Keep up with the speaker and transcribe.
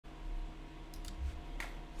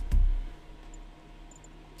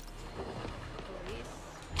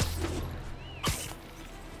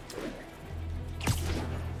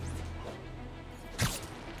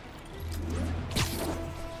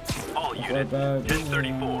unit.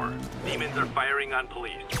 1034. Demons are firing on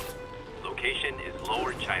police. Location is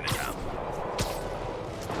Lower Chinatown.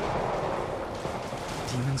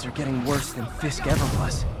 Demons are getting worse than Fisk ever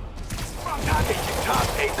was.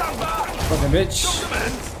 Fucking bitch.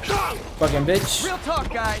 Fucking bitch. Real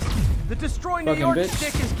talk, guys. The destroy New Fucking York bitch.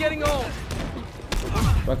 stick is getting old.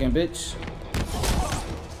 Fucking bitch.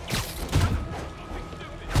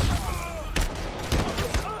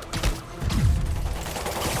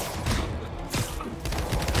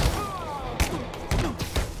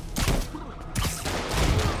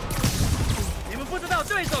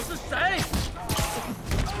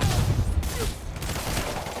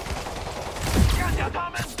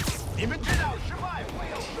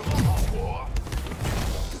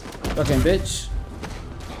 Fucking bitch.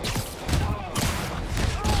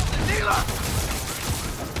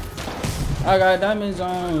 I got diamonds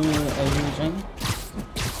on everything.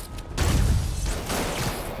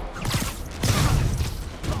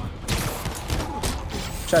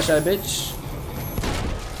 Trash that bitch.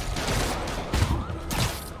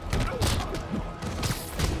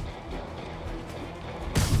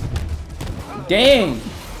 Dang.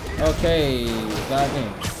 Okay. God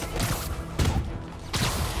dang.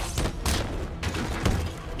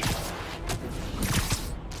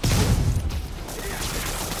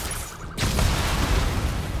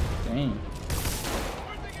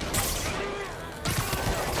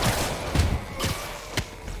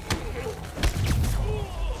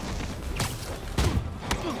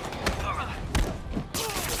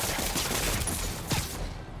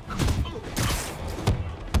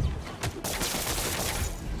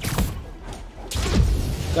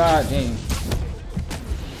 God dang. You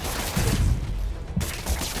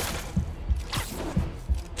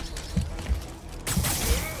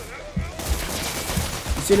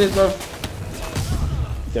see this, bro?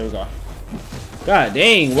 There we go. God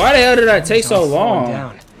dang, why the hell did that take so long?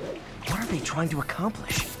 What are they trying to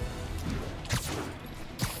accomplish?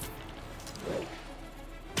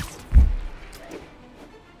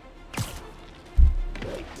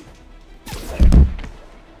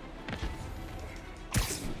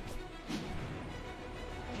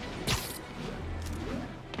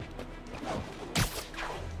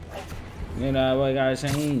 You know what got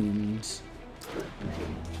changed.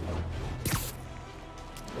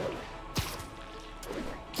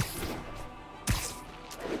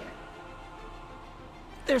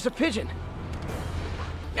 There's a pigeon.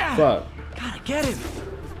 Fuck. Gotta get him.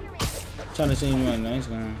 Trying to see you a nice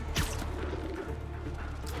guy.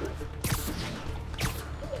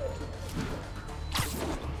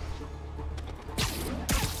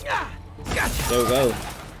 Gotcha. There we go.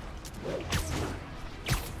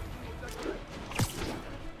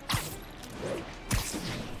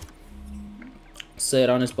 Sit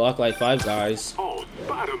on this block like Five Guys. Oh,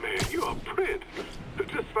 Spider-Man, you're a prince.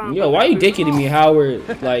 Yo, why you dicking to me,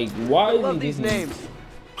 Howard? Like, why? I love these names.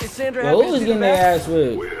 Is Sandra Yo, who was getting their ass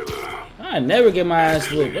whipped? I never get my ass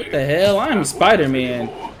whipped. What the hell? I'm Spider-Man.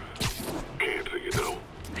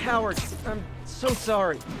 Howard, I'm so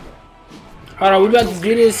sorry. Hold on, we about to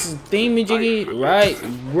do this thingy jiggy right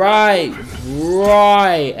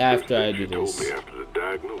after I do this.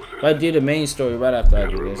 I do the main story right after I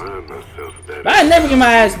do this. But I never get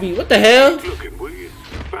my ass beat. What the hell?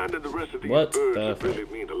 What the fuck?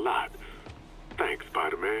 Thanks,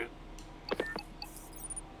 Spider-Man.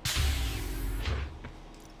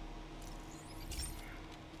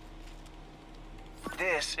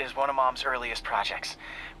 This is one of Mom's earliest projects.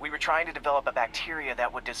 We were trying to develop a bacteria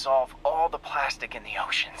that would dissolve all the plastic in the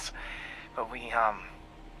oceans. But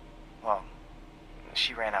well,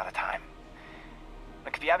 she ran out of time.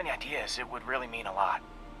 Look, if you have any ideas, it would really mean a lot.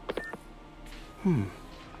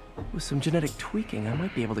 With some genetic tweaking, I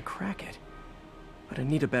might be able to crack it. But I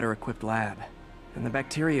need a better equipped lab. And the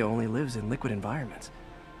bacteria only lives in liquid environments.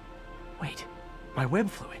 Wait, my web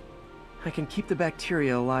fluid. I can keep the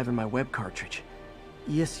bacteria alive in my web cartridge.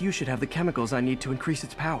 ESU should have the chemicals I need to increase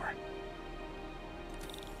its power.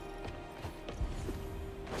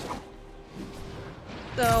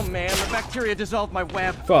 Oh man, the bacteria dissolved my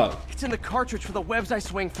web. Fuck. It's in the cartridge for the webs I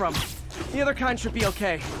swing from. The other kind should be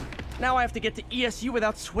okay. Now I have to get to ESU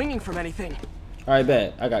without swinging from anything. Alright,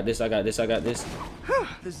 bet. I got this. The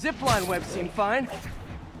zipline webs seem fine.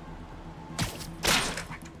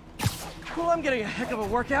 Cool, I'm getting a heck of a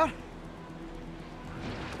workout.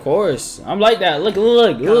 Of course. I'm like that. Look.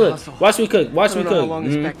 Watch me cook. I don't know how long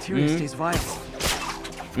this bacteria stays viable.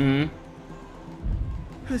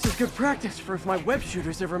 This is good practice for if my web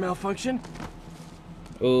shooters ever malfunction.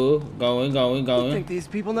 Ooh, going. I think these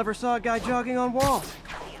people never saw a guy jogging on walls.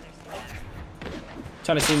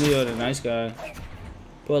 Trying to see me with a nice guy.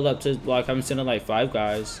 Pull up to like I'm sending like 5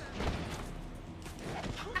 guys.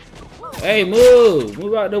 Hey, move!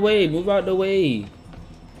 Move out the way! Move out the way! Get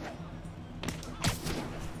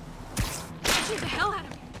the hell out of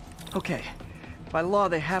me. Okay. By law,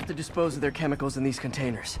 they have to dispose of their chemicals in these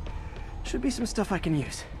containers. Should be some stuff I can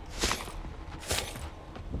use.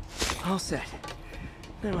 All set.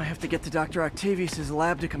 Now I have to get to Dr. Octavius's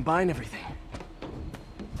lab to combine everything.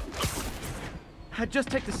 I'd just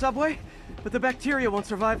take the subway, but the bacteria won't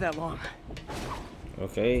survive that long.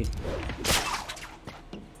 Okay.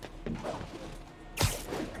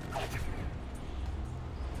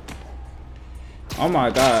 Oh my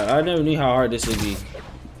god, I never knew how hard this would be.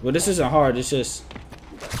 But this isn't hard, it's just...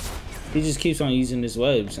 He just keeps on using his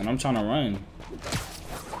webs, and I'm trying to run.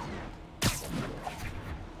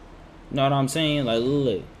 Know what I'm saying? Like,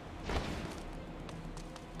 look.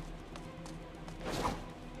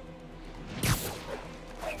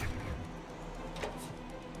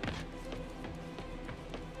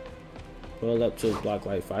 Pull up to block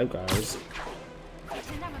like 5 guys.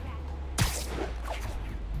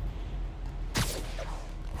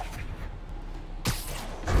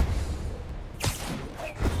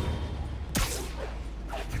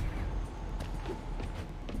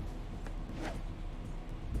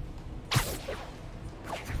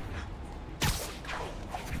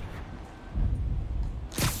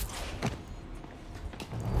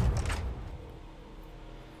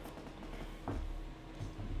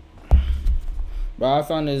 Bro, I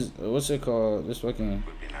found this, what's it called? This fucking...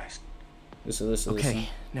 Listen. Okay,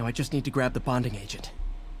 now I just need to grab the bonding agent.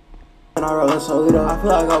 And I roll so lit up. I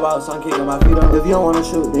feel like I'm about sun kicking my feet up. If you don't want to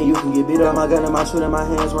shoot, then you can get beat up. My gun and my shoot and my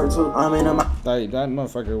hands work too. I'm in my... Like, that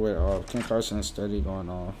motherfucker went off. Ken Carson is steady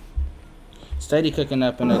going off. Steady cooking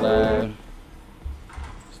up in the lab.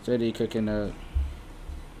 Steady cooking up.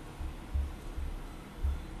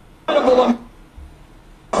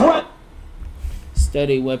 What?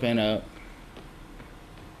 Steady whipping up.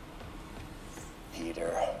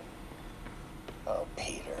 Peter. Oh,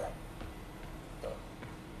 Peter.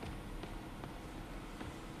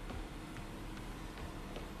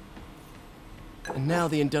 And now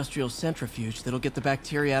the industrial centrifuge that'll get the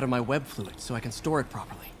bacteria out of my web fluid so I can store it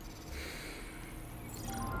properly.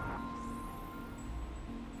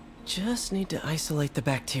 Just need to isolate the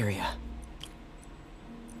bacteria.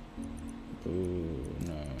 Ooh,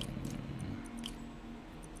 no.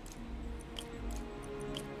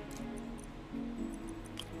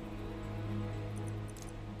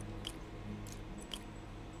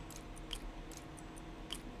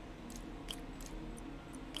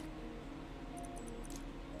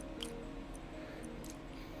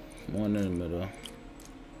 One in the middle.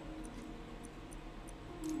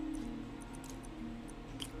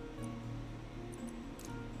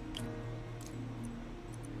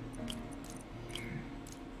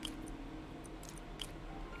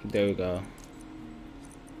 There we go.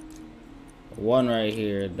 One right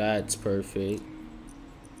here. That's perfect.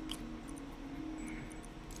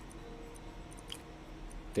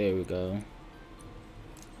 There we go.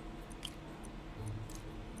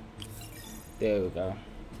 There we go.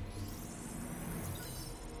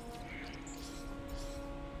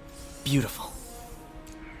 Beautiful.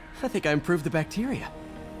 I think I improved the bacteria.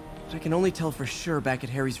 But I can only tell for sure back at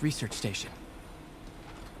Harry's research station.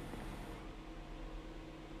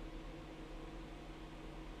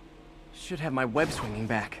 Should have my web swinging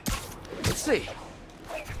back. Let's see.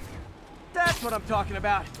 That's what I'm talking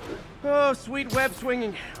about. Oh, sweet web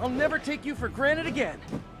swinging. I'll never take you for granted again.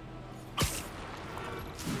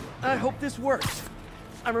 I hope this works.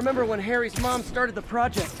 I remember when Harry's mom started the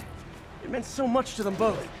project. It meant so much to them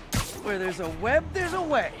both. Where there's a web, there's a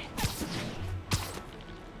way.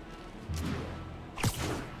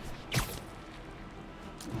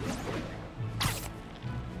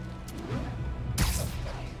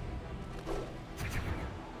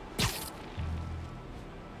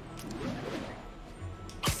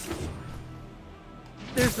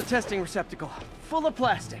 There's the testing receptacle, full of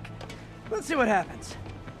plastic. Let's see what happens.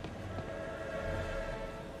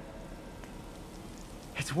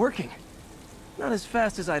 It's working. Not as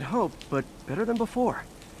fast as I'd hoped, but better than before.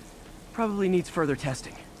 Probably needs further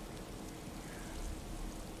testing.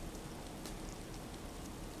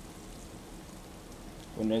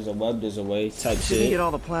 When there's a web, there's a way type Didn't shit. get all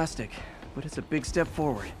the plastic, but it's a big step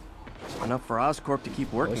forward. Enough for Oscorp to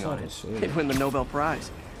keep working on it. It'd win the Nobel Prize.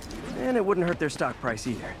 And it wouldn't hurt their stock price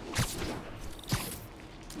either.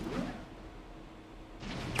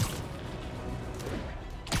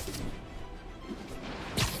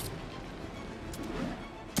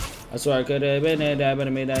 I swear I could have been there, that better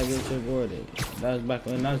made that bitch aborted. That was back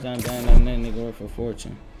when I was down that nigga worked for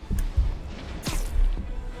fortune.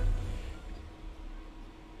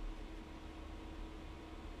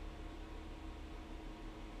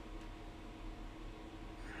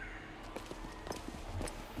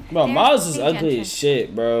 Bro, Miles is ugly as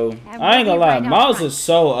shit, bro. I ain't gonna lie, Miles is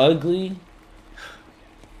so ugly.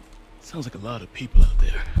 Sounds like a lot of people out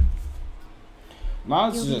there.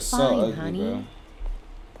 Miles is just so ugly,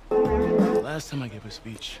 bro. Last time I gave a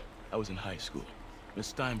speech, I was in high school. Miss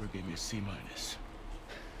Steinberg gave me a C-.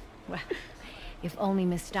 Well, if only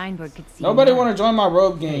Miss Steinberg could see. Nobody want to join my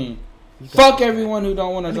rogue game. Fuck everyone who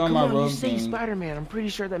don't want to join my rogue you say game. Spider-Man. I'm pretty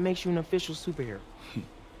sure that makes you an official superhero.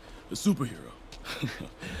 A superhero.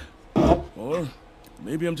 Or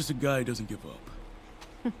maybe I'm just a guy who doesn't give up.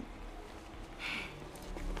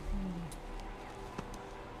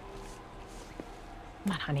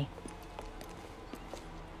 Come on, honey.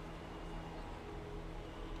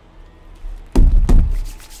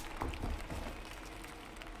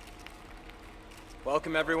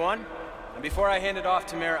 Welcome, everyone. And before I hand it off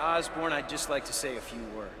to Mayor Osborne, I'd just like to say a few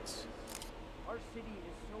words.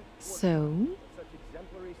 So?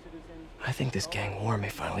 I think this gang war may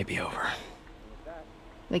finally be over.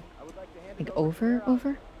 Like over?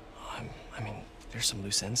 I mean, there's some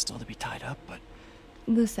loose ends still to be tied up, but...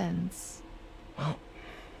 Loose ends. Well,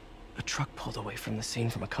 a truck pulled away from the scene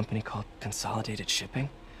from a company called Consolidated Shipping.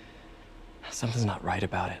 Something's not right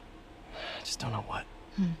about it. I just don't know what.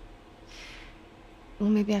 Well,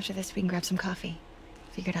 maybe after this we can grab some coffee.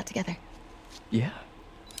 Figure it out together. Yeah.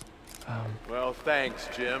 Well, thanks,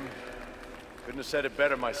 Jim. Couldn't have said it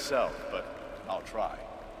better myself, but I'll try.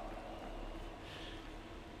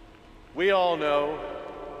 We all know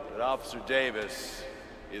that Officer Davis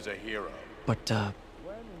is a hero. But,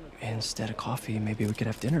 instead of coffee, maybe we could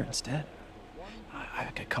have dinner instead. I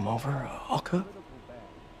could come over, I'll cook.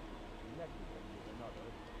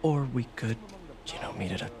 Or we could,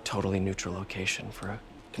 meet at a totally neutral location for a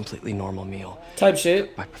completely normal meal. Type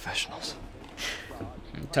shit. By professionals.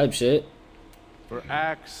 Type shit. For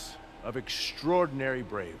acts of extraordinary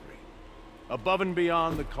bravery, above and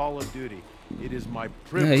beyond the call of duty, it is my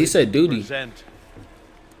privilege he said duty. to present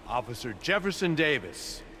Officer Jefferson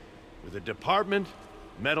Davis with a Department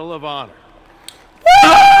Medal of Honor.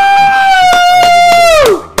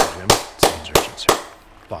 Sounds urgent, sir.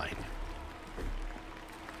 Fine.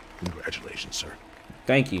 Congratulations, sir.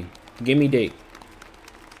 Thank you. Give me date.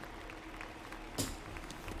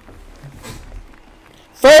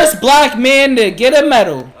 First black man to get a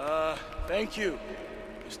medal. Thank you,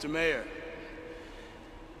 Mr. Mayor.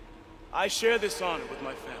 I share this honor with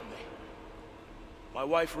my family. My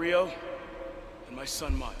wife, Rio, and my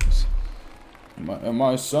son, Miles.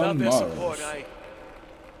 My son, Without their Miles. support,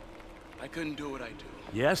 I couldn't do what I do.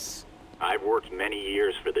 Yes? I've worked many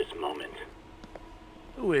years for this moment.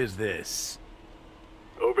 Who is this?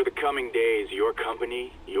 Over the coming days, your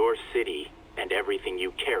company, your city, and everything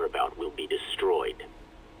you care about will be destroyed.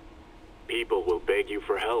 People will beg you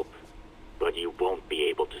for help, but you won't be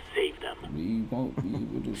able to save them. We won't be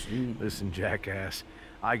able to see. Listen, jackass.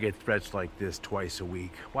 I get threats like this twice a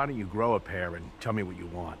week. Why don't you grow a pair and tell me what you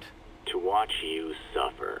want? To watch you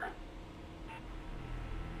suffer.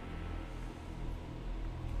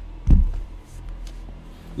 You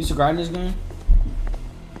used to grind this game?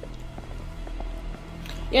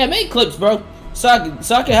 Yeah, make clips, bro. So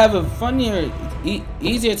I can have a funnier,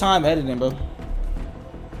 easier time editing, bro.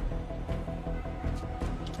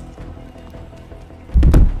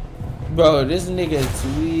 Bro, this nigga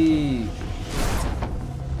tweet.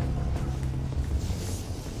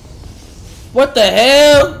 What the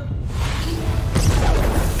hell?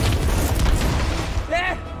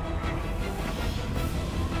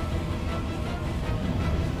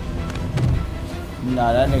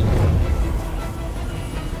 Nah, that nigga.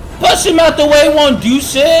 Push him out the way, won't do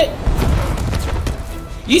shit.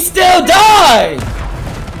 You still die.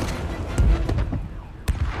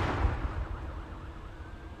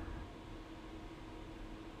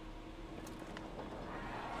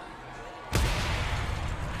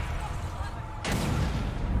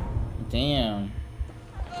 Damn.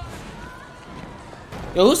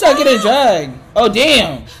 Yo, who's that getting dragged? Oh,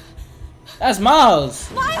 damn. That's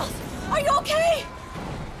Miles. Miles, are you okay?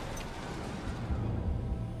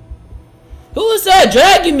 Who is that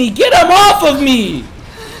dragging me? Get him off of me!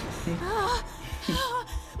 Miles!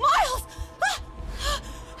 Miles!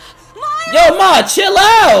 Yo, Ma, chill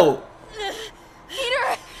out!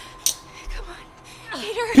 Peter! Come on.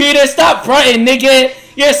 Peter! Peter, stop fronting, nigga!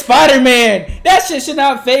 You're Spider-Man! That shit should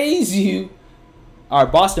not faze you.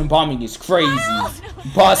 Alright, Boston bombing is crazy. Miles!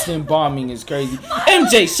 Boston bombing is crazy.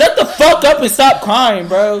 MJ, shut the fuck up and stop crying,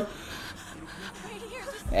 bro.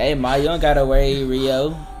 Hey, Ma, you don't gotta worry,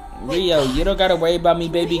 Rio. Rio, you don't gotta worry about me,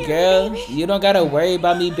 baby girl. You don't gotta worry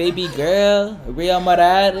about me, baby girl. Rio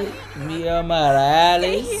Morales. Rio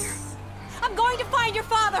Morales. I'm going to find your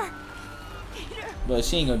father. Peter. But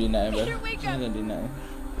she ain't gonna do nothing, bro. Peter, wake She ain't up. gonna do nothing.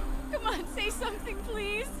 Come on, say something,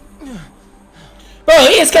 please. Bro,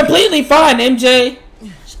 he is completely fine, MJ.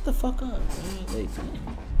 Shut the fuck up. Like,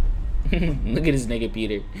 look at this nigga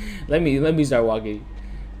Peter. Let me start walking.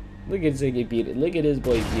 Look at this nigga Peter. Look at this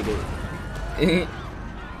boy Peter.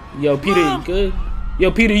 Yo, Peter, you good? Yo,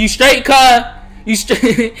 Peter, you straight, cut? You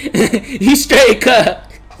straight? You straight, cut?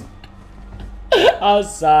 I'm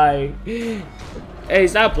sorry. Hey,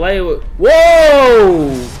 stop playing with.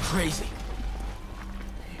 Whoa! Crazy.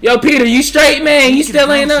 Yo, Peter, you straight, man? You still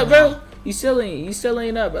ain't up, bro? You still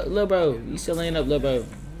ain't up, bro. Little bro. You still ain't up, little bro.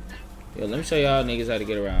 Yo, let me show y'all niggas how to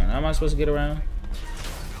get around. How am I supposed to get around?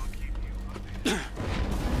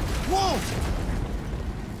 Whoa!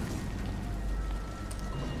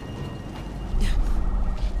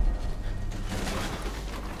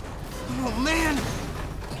 Oh man!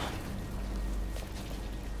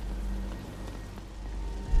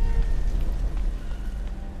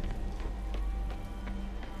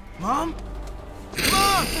 Mom?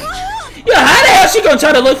 Mom! Yo, how the hell she gonna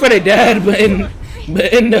try to look for the dad, but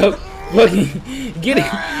end up fucking getting?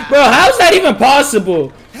 Bro, how's that even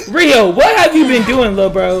possible? Rio, what have you been doing,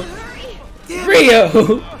 little bro? Rio,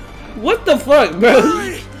 what the fuck, bro?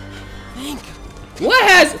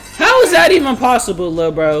 How is that even possible,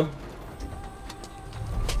 little bro?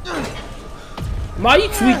 Ma, you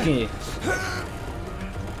tweaking?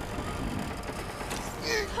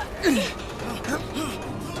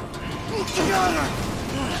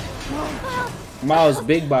 Miles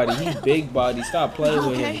big body, he's big body. Stop playing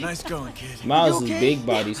with him. Nice going, kid. Miles is big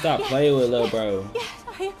body. Stop playing with little bro. Yes,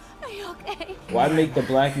 are you okay? Why make the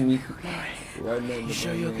black meat? Why make the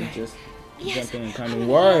black meat just jump in and come in?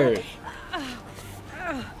 Word.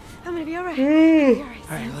 I'm gonna be alright.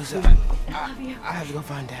 Alright, listen. I love you. I have to go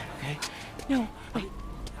find Dad, okay? No, wait.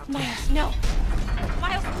 Miles, no.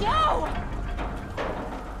 Miles, no!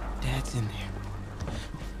 Dad's in there.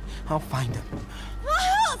 I'll find him.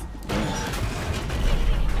 Miles!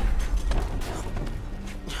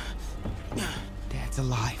 Dad's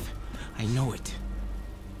alive. I know it.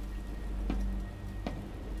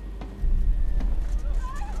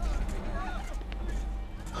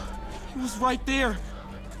 He was right there.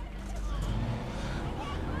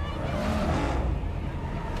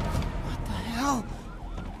 What the hell?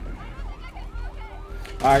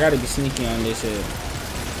 Oh, I gotta be sneaky on this head.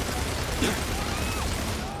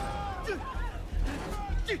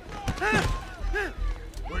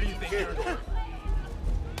 Where do you think you're going?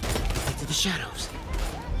 Into the shadows.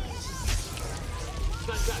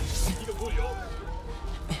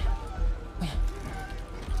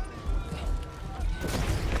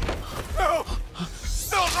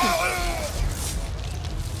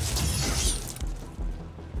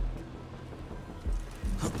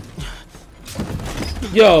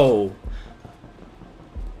 Yo.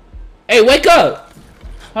 Hey, wake up!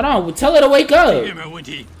 Hold on, tell her to wake up. 有没有问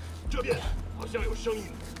题？这边好像有声音。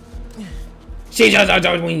谢谢大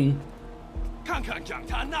家观看。看看讲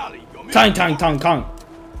台那里有没有？看。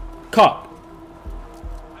Cop.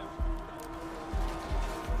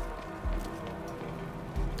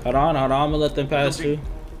 Hold on, I'm gonna let them pass through.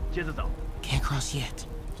 接着走。 Can't cross yet.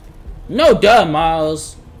 No duh,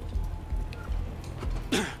 Miles.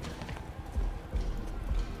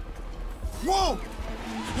 Whoa!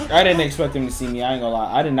 I didn't expect him to see me. I ain't gonna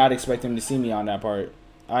lie. I did not expect him to see me on that part.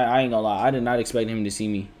 I ain't gonna lie. I did not expect him to see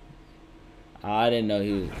me. I didn't know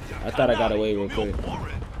he was. I thought I got away real quick.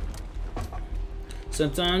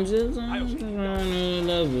 Sometimes it's in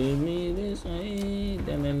love with me this way.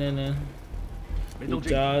 Your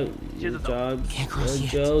job, your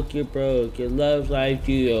joke, you're broke. Your love life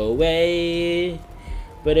you away.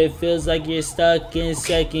 But it feels like you're stuck in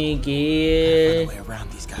second gear.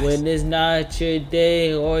 When it's not your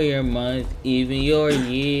day or your month, even your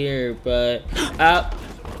year. But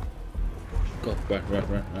go,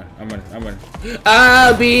 run. I'm running.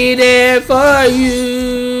 I'll be there for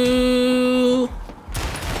you.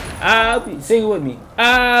 Sing it with me.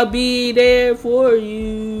 I'll be there for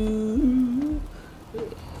you.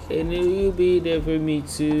 And you'll be there for me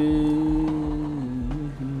too.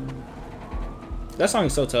 That song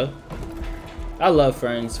is so tough. I love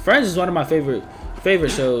Friends. Friends is one of my favorite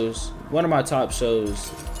shows. One of my top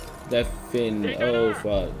shows. That fin. Oh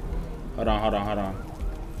fuck. Hold on.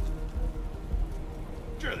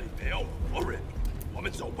 这里没有活人，我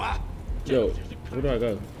们走吧。 Yo, where do I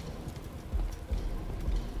go?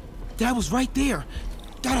 Dad was right there.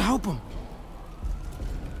 Gotta help him.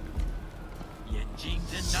 眼睛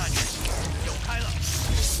睁大点，走开了。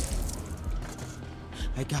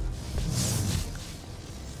 I got.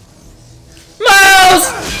 Miles,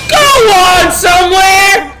 go on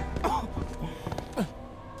somewhere.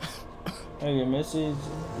 Hey, your message is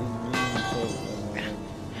being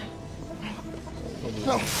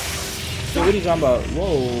checked. So what are you talking about?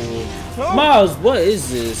 Whoa. Miles, what is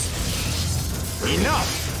this?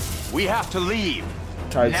 Enough! We have to leave.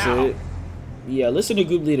 Type shit. Yeah, listen to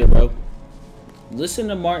group leader, bro. Listen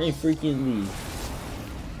to Martin freaking Lee.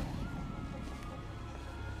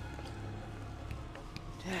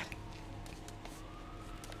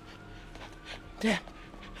 Dad.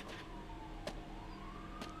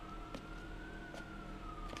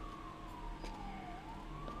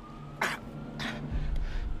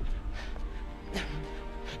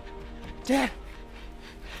 Dad!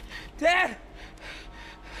 Dad!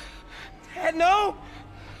 Dad, no!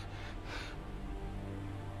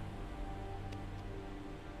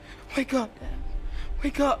 Wake up, Dad.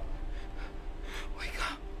 Wake up.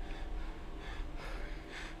 Wake up.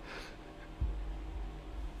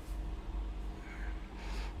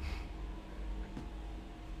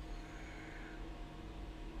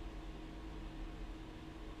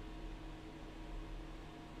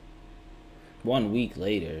 One week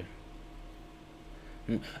later.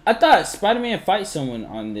 I thought Spider-Man fight someone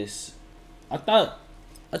on this. I thought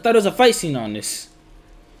there was a fight scene on this.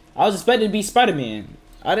 I was expecting to be Spider-Man.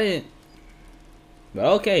 I didn't. But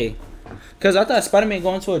okay. Cause I thought Spider-Man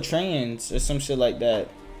going to a trance or some shit like that.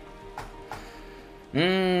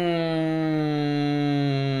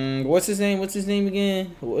 What's his name? What's his name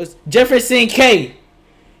again? Jefferson K.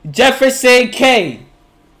 Jefferson K.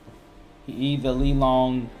 Either Lee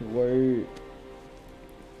Long word.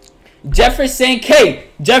 Jefferson K.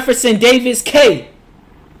 Jefferson Davis K.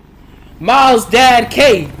 Miles' dad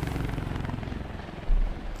K.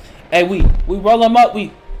 Hey, we roll them up.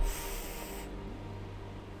 We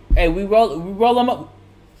roll them up.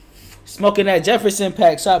 Smoking that Jefferson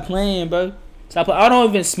pack. Stop playing, bro. Stop playing. I don't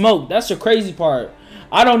even smoke. That's the crazy part.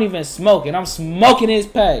 I don't even smoke, and I'm smoking his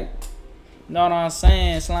pack. Know what I'm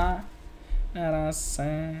saying, Slime? Know what I'm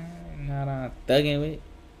saying? Know what I'm thugging with?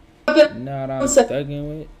 Know what I'm thugging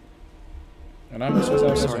with? And I'm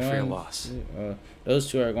sorry for your loss. Those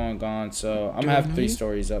two are gone, so I'm gonna have 3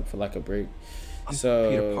 stories up for like a break. So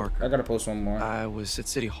Peter Parker. I gotta post one more. I was at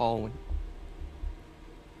City Hall when...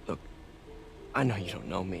 Look, I know you don't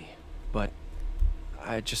know me, but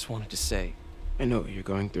I just wanted to say... I know what you're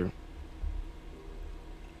going through.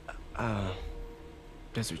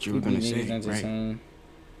 That's what you were gonna say, right?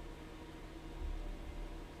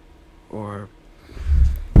 Or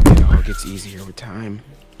it all gets easier with time.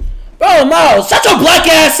 Bro, Miles, shut your black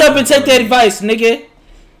ass up and take that advice, nigga.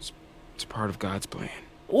 It's part of God's plan.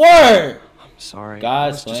 Word. I'm sorry.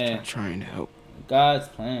 God's plan. plan. Just trying to help. God's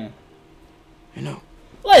plan. I know.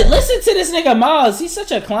 Like, listen to this nigga Miles. He's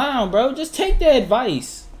such a clown, bro. Just take the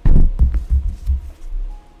advice.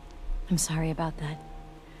 I'm sorry about that.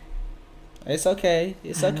 It's okay.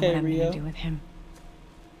 It's okay, Rio. I don't know what I'm gonna do with him.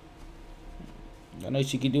 I know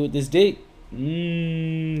what you can do with this dick.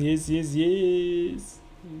 Yes, yes, yes.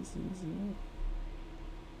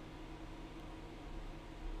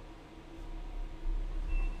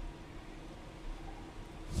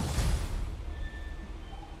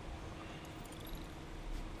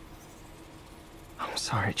 I'm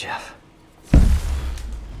sorry, Jeff.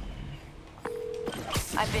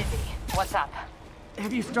 I'm busy. What's up?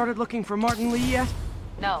 Have you started looking for Martin Lee yet?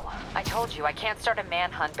 No, I told you I can't start a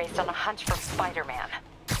manhunt based on a hunch from Spider-Man.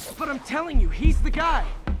 But I'm telling you, he's the guy.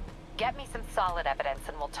 Get me some solid evidence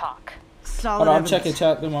and we'll talk. Hold on, I'm checking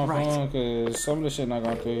chat through my phone because some of the shit not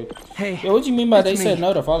going through. Hey. Yo, what you mean by they said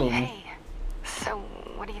no to follow me? Hey. So,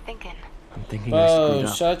 what are you thinking? I'm thinking I screwed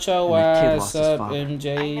up. Shut your ass up,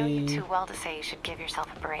 MJ. I know you too well to say you should give yourself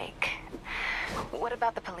a break. What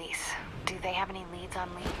about the police? Do they have any leads on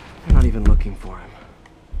Lee? I'm not even looking for him.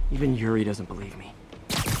 Even Yuri doesn't believe me.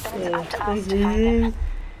 Then it's up to us to find him.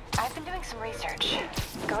 I've been doing some research.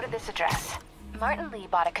 Go to this address. Martin Lee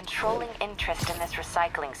bought a controlling interest in this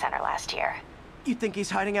recycling center last year. You think he's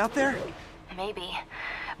hiding out there? Maybe.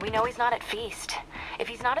 We know he's not at Feast. If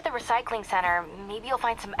he's not at the recycling center, maybe you'll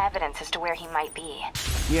find some evidence as to where he might be.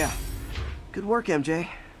 Yeah. Good work, MJ.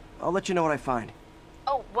 I'll let you know what I find.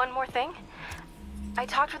 Oh, one more thing. I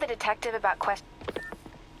talked with a detective about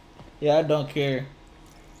Yeah, I don't care.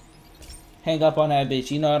 Hang up on that bitch.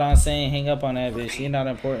 You know what I'm saying? Hang up on that bitch. She's not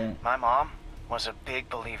important. My mom was a big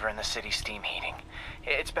believer in the city's steam heating.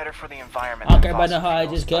 It's better for the environment. I don't care about how I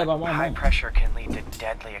just care about my high mom. pressure can lead to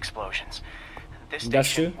deadly explosions. This That's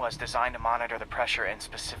station true. was designed to monitor the pressure in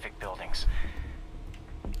specific buildings.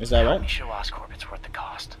 Is that Help right? me show Oscorp it's worth the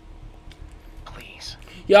cost. please.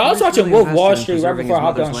 Yeah, I was watching really Wolf Wall invested in Street right preserving before I his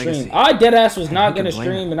hopped on mother's stream. legacy. I deadass was not Who can gonna blame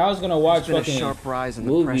stream, him? and I was gonna watch There's been a fucking sharp rise in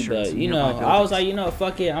the movie, pressure in but some you nearby know, I was buildings. like, you know,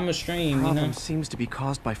 fuck it, I'ma stream. You Problem know. seems to be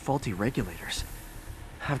caused by faulty regulators.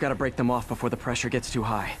 I've got to break them off before the pressure gets too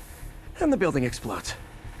high, and the building explodes.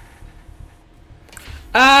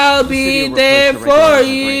 I'll be there for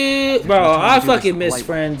you, break. bro. I Do fucking this miss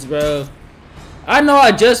Friends, bro. I know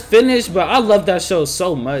I just finished, but I love that show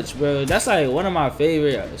so much, bro. That's like one of my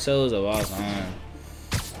favorite shows of all time.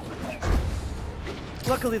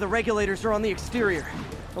 Luckily, the regulators are on the exterior.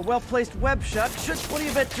 A well-placed web shot should... What do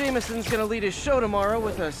you bet Jameson's gonna lead his show tomorrow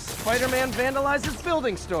with a Spider-Man vandalizes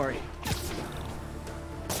building story?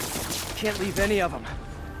 Can't leave any of them.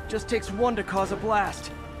 Just takes one to cause a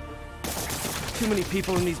blast. Too many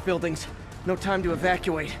people in these buildings. No time to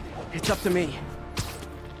evacuate. It's up to me.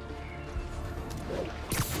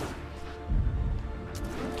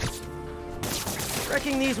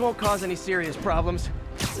 Wrecking these won't cause any serious problems.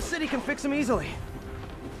 The city can fix them easily.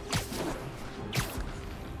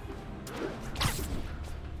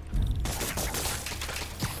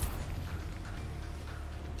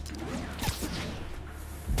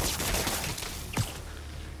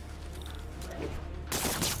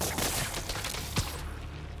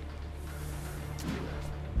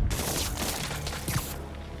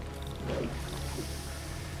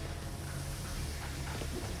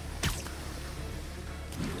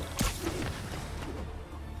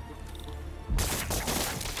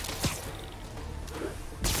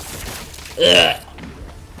 Ugh.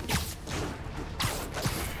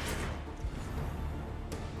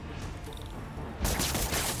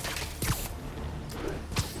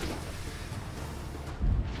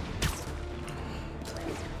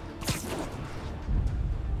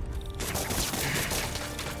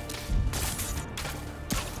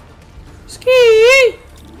 Ski.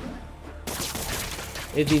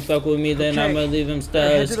 If he fuck with me, then I'm gonna leave him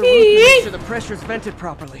stuck. Ski. Make sure the pressure's vented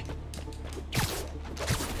properly.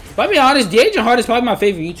 If I be honest, the Agent Heart is probably my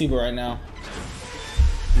favorite YouTuber right now.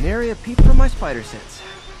 Nary a peep from my spider sense.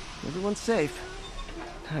 Everyone's safe.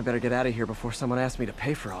 I better get out of here before someone asks me to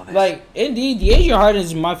pay for all this. Like, indeed, the Agent Heart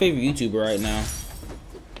is my favorite YouTuber right now.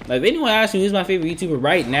 Like, if anyone asks me who's my favorite YouTuber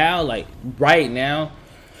right now, like, right now,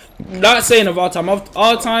 not saying of all time. Of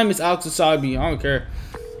all time, it's Alex Wasabi. I don't care.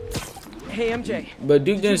 Hey, MJ. But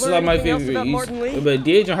Duke Dennis is like my favorite YouTuber. But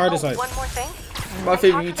the Agent Heart is like one more thing. my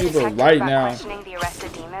favorite YouTuber right now. Questioning the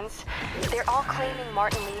arrested demons, they're all claiming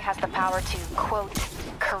Martin Lee has the power to, quote,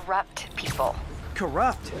 corrupt people.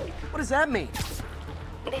 Corrupt? What does that mean?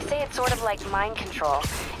 They say it's sort of like mind control.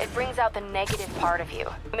 It brings out the negative part of you.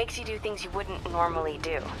 Makes you do things you wouldn't normally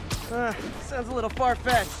do. Sounds a little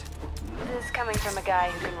far-fetched. This is coming from a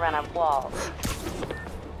guy who can run up walls.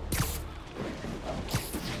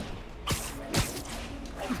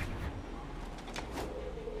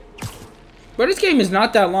 But this game is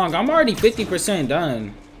not that long. I'm already 50%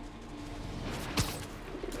 done.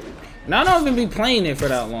 And I don't even be playing it for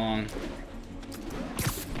that long.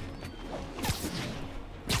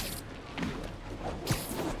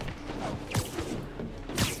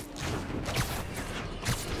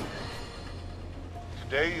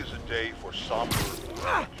 Today is a day for somber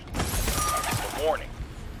reflection. A mourning,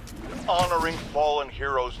 honoring fallen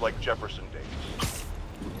heroes like Jefferson Davis.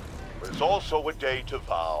 But it's also a day to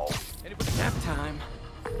vow. Nap time.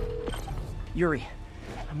 Yuri,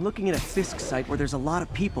 I'm looking at a Fisk site where there's a lot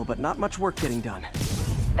of people, but not much work getting done.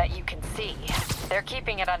 That you can see. They're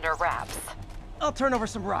keeping it under wraps. I'll turn over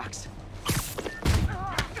some rocks.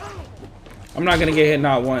 I'm not gonna get hit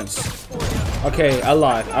not once. Okay, I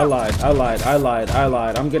lied.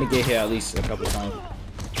 I'm gonna get hit at least a couple times.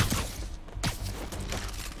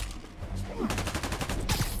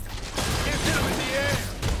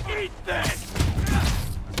 Eat that!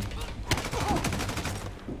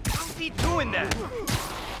 How's he doing that?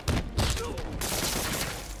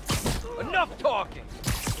 Enough talking!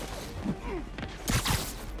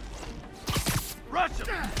 Rush him!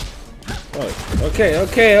 Oh, okay.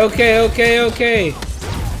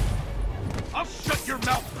 I'll shut your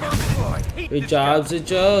mouth permanently! Your job's a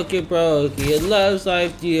joke, you broke. Your love's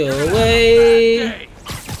life deal away.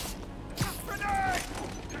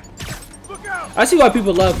 I see why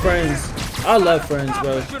people love Friends. I love Friends,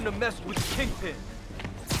 bro. Shouldn't have messed with the Kingpin.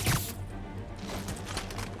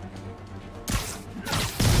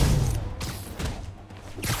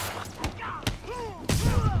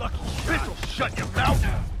 Lucky bitch will shut your mouth.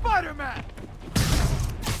 Spider-Man!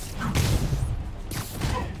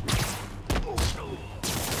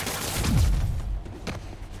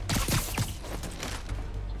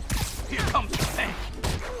 Here comes the tank.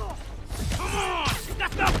 Come on!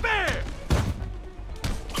 That's not fair!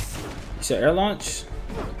 said air launch?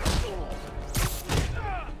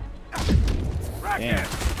 Damn.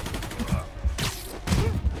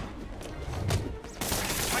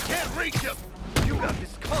 I can't reach him. You got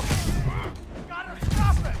this coming. Gotta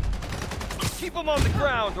stop it. Keep him on the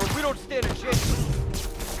ground, or we don't stand a chance.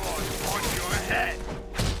 On your head.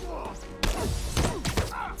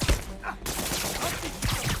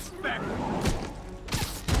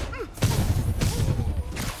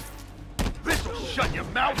 This'll shut your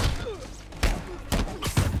mouth.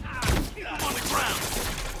 Keep him on the ground.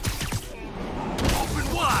 Open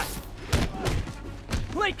wide.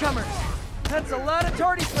 Latecomers! That's a lot of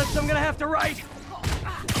tardy slips I'm gonna have to write.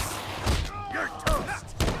 You're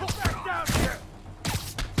toast. Back down here.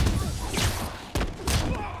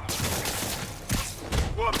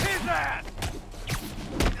 Whoop his ass.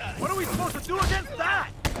 What are we supposed to do against that?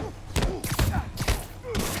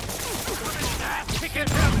 Kick it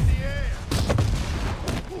down in the air.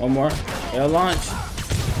 One more. Air launch.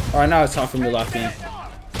 Alright, now it's time for me to lock in.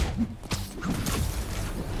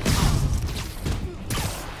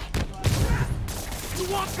 You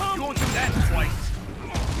won't do that twice.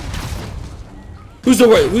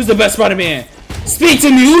 Who's the best Spider-Man? Speak to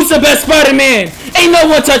me. Who's the best Spider-Man? Ain't no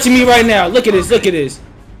one touching me right now. Look at this. Look at this.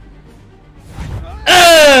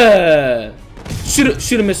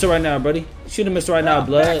 Shoot a mister right now, buddy. Shoot a mister right now,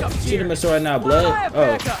 blood. Shoot a mister right now, blood.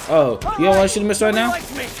 Oh. You don't want to shoot a mister right now?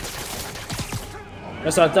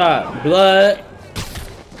 That's what I thought. Blood.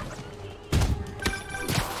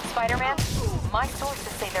 Spider-Man, my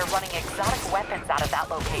sources say they're running exotic weapons out of that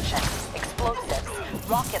location. Explosives,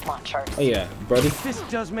 rocket launchers. Oh yeah, buddy. This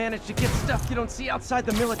does manage to get stuff you don't see outside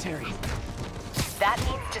the military. That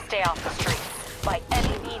needs to stay off the streets by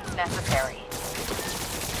any means necessary.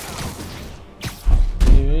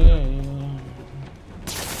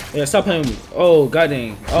 Yeah, stop playing with me. Oh,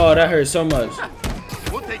 goddamn. Oh, that hurt so much.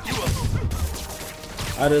 We'll take you up.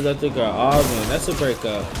 I just let the girl. Oh, man, that's a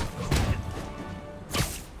breakup.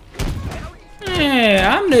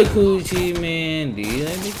 Yeah, I'm the coochie man. Do you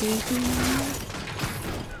like the coochie?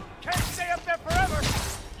 Can't stay up there forever.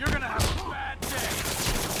 You're gonna have a bad day.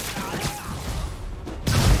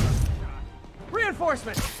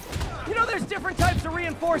 Reinforcement! You know there's different types of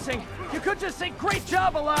reinforcing. You could just say great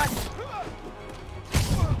job a lot.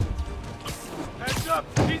 Heads up,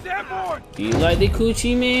 he's airborne. Do you like the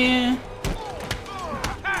coochie man?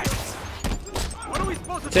 Hey. What are we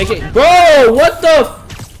supposed to Take do it. Bro, what the?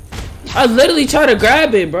 I literally tried to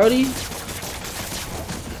grab it, brody.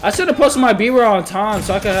 I should have posted my B-roll on time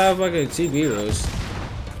so I could have like 2 B-rolls.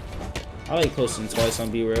 I like posting twice on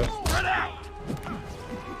B-roll.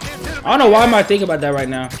 I don't know why am I thinking about that right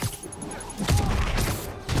now.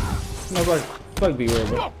 No, fuck B-roll,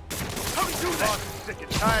 bro. How do you do that? I'm sick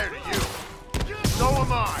and tired of you. So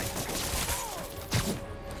am I.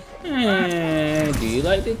 Do you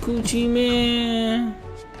like the coochie man?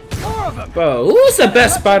 Bro, who's the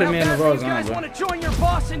best Spider-Man in the world? You guys want to join your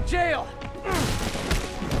boss in jail?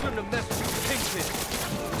 Shouldn't have messed with Kingpin.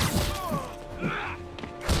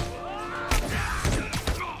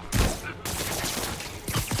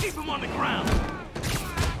 Keep him on the ground.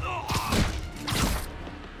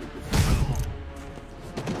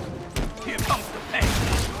 Here comes the pain.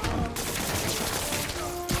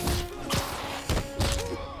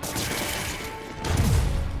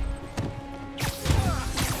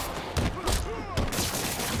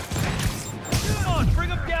 Come on, bring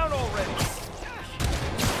him down already.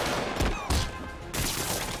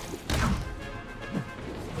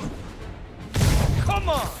 Come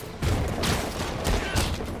on.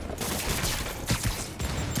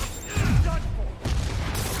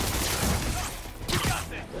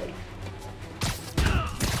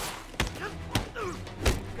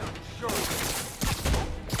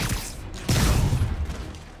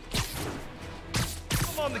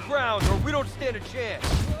 On the ground, or we don't stand a chance.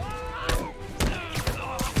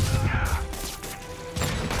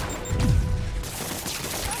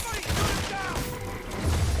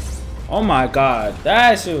 Oh my god,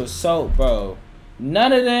 that shit was so, bro.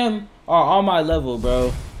 None of them are on my level,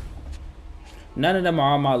 bro. None of them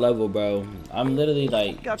are on my level, bro. I'm literally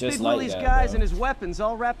like Got just Big like Willie's that, guys bro. and his weapons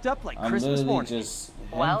all wrapped up like I'm Christmas literally morning. just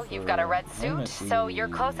Well, you've got a red suit, so you're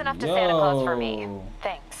close enough to Santa Claus for me.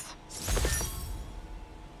 Thanks.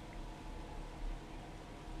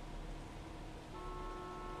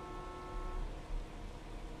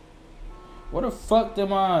 What the fuck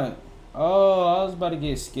am I? Oh, I was about to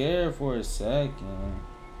get scared for a second.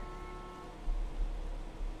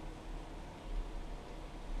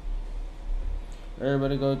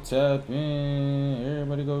 Everybody go tap in.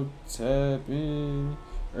 Everybody go tap in.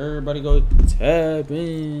 Everybody go tap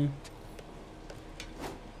in.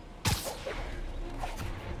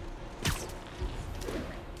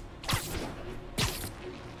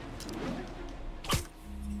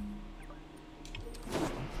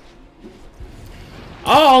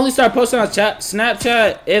 only start posting on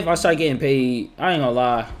Snapchat if I start getting paid. I ain't gonna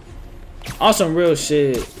lie. On some real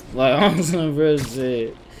shit. Like, on some real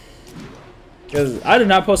shit. Because I do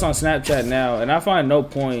not post on Snapchat now, and I find no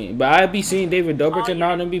point. But I be seeing David Dobrik and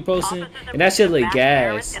all them be posting, and that shit like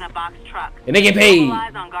gas. And they get paid.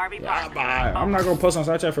 Yeah, I'm not gonna post on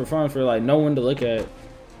Snapchat for fun for like no one to look at.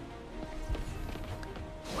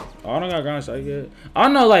 Oh, I don't got ground strike yet. I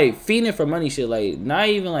don't know, like feeding for money shit. Like not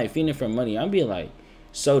even like feeding for money. I'm being like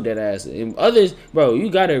so dead ass. And others, bro, you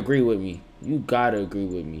gotta agree with me. You gotta agree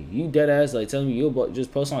with me. You dead ass like telling me you'll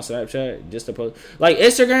just post on Snapchat just to post. Like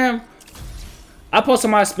Instagram, I post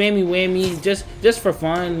on my spammy whammy just for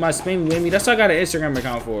fun. My spammy whammy. That's what I got an Instagram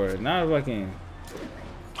account for. Not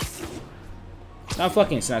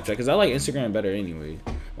fucking Snapchat, because I like Instagram better anyway.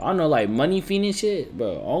 I don't know, like money feeding shit,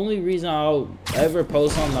 bro. Only reason I'll ever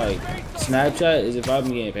post on like Snapchat is if I'm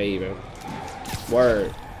getting paid, bro.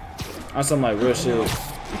 Word. On some like real shit.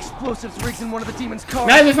 Explosives rigs in one of the demons' cars.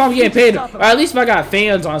 Not even if I'm getting paid, or at least if I got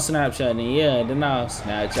fans on Snapchat, then yeah, then I'll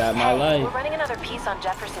Snapchat my life. We're running another piece on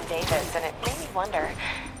Jefferson Davis, and it made me wonder,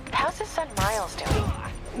 how's his son Miles doing?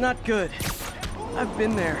 Not good. I've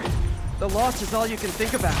been there. The loss is all you can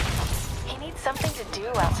think about. He needs something to do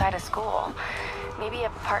outside of school. Maybe a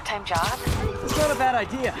part-time job? It's not a bad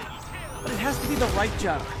idea, but it has to be the right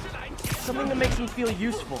job. Something that makes him feel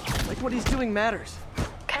useful, like what he's doing matters.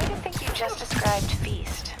 Kind of think you just described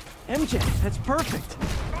Feast. MJ, that's perfect.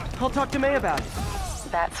 I'll talk to May about it.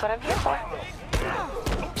 That's what I'm here for.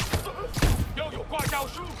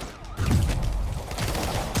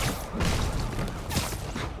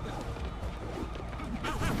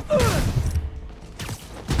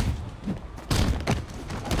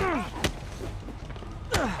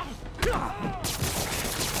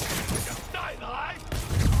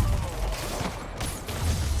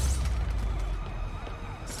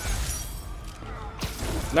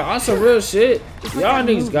 Nah, on some real shit. Y'all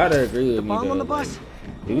niggas gotta agree with me though. Like,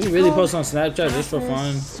 if we really post on Snapchat just for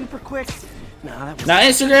fun. Super quick. Nah,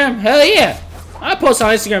 Instagram? Hell yeah. I post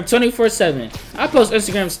on Instagram 24/7. I post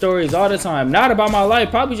Instagram stories all the time. Not about my life,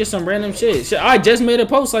 probably just some random shit. I just made a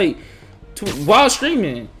post like while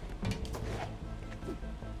streaming.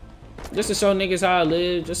 Just to show niggas how I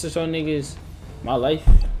live, just to show niggas my life.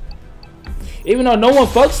 Even though no one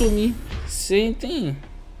fucks with me, same thing.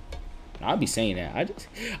 I'll be saying that.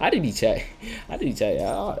 I did be chat.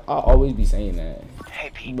 I'll always be saying that.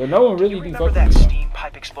 Hey Pete, but no one really be fucking that with me. steam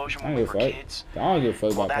pipe explosion when we were kids? I don't give a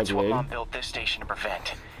fuck about That's what popularity. Mom built this station to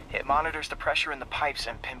prevent. It monitors the pressure in the pipes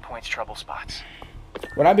and pinpoints trouble spots.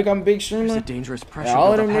 When I become a big streamer, a dangerous pressure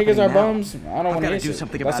all of them niggas are now. bums. I don't want to do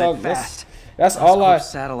something that's about all, it fast. That's all I.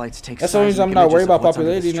 Satellites take That's the reason I'm not worried about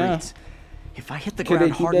popularity now. If I hit the Can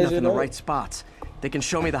ground they keep hard that enough shit in the up? right spots, they can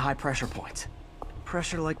show me the high pressure points.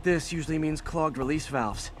 Pressure like this usually means clogged release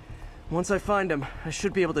valves. Once I find them, I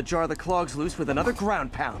should be able to jar the clogs loose with another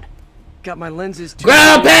ground pound. Got my lenses.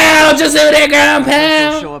 Ground pound! Just do that ground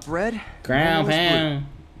pound! Show up red. Ground pound.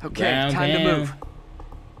 Okay, Ground time pound. to move.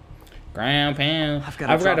 Ground pound. I've got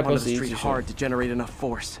to drop onto the street hard to generate enough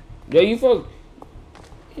force. Yo, you fuck.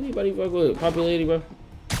 Anybody fuck with popularity, bro?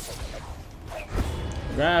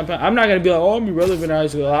 Ground pound. I'm not gonna be like, oh, I'm irrelevant in high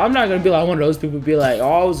school. I'm not gonna be like one of those people be like,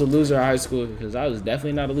 oh, I was a loser in high school, because I was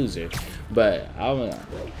definitely not a loser. But and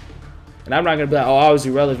I'm not gonna be like, oh, I was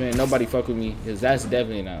irrelevant, nobody fuck with me, because that's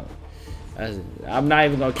definitely not. I'm not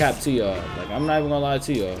even gonna cap to y'all. Like, I'm not even gonna lie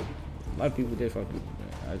to y'all. A lot of people did fuck with me.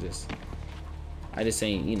 I just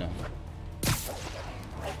ain't, you know.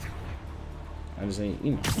 I just ain't,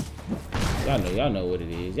 you know. Y'all know what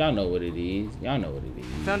it is. Y'all know what it is. Y'all know what it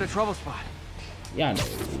is. Found a trouble spot. Y'all know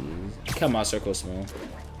what it is. Kept my circle small.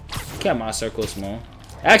 Kept my circle small.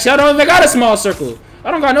 Actually, I don't even got a small circle.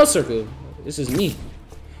 I don't got no circle. It's just me.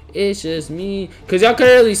 It's just me. Cause y'all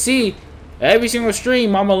clearly see every single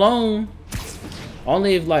stream I'm alone.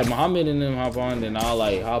 Only if like Muhammad and them hop on, then I'll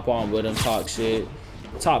like hop on with them, talk shit,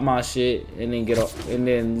 talk my shit, and then get up and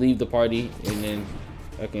then leave the party, and then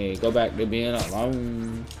okay go back to being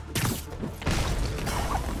alone.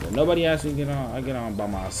 But nobody actually get on. I get on by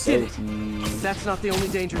myself. That's not the only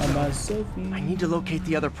danger zone. I need to locate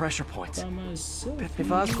the other pressure points. If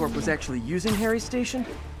Oscorp was actually using Harry's station,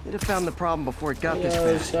 they'd have found the problem before it got this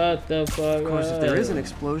bad. Shut the fuck up. Of course, if there is an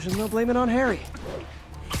explosion, they'll blame it on Harry.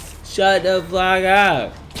 Shut the fuck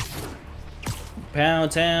up.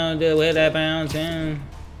 Pound town, deal with that pound town.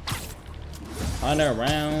 100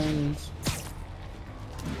 rounds.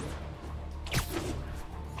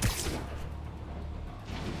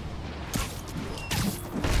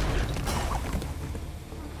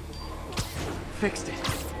 Fixed it.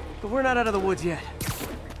 But we're not out of the woods yet.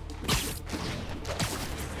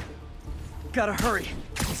 Gotta hurry.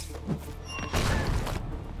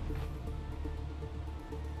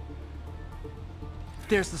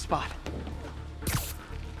 There's the spot.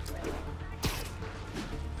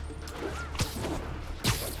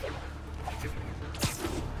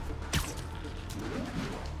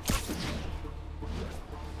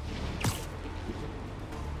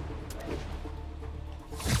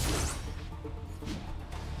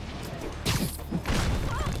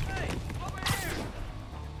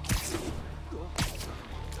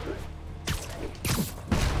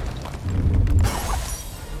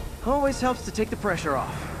 Always helps to take the pressure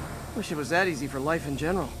off. Wish it was that easy for life in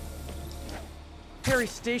general.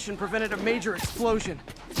 Harry's station prevented a major explosion.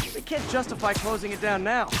 They can't justify closing it down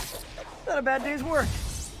now. Not a bad day's work.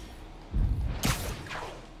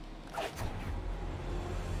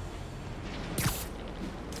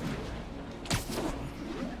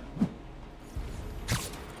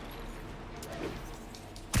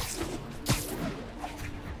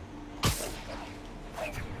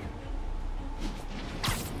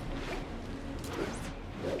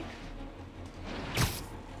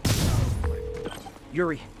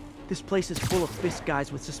 Yuri, this place is full of fist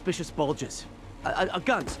guys with suspicious bulges.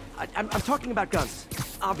 Guns. I'm talking about guns,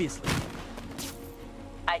 obviously.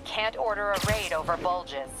 I can't order a raid over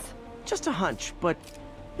bulges. Just a hunch, but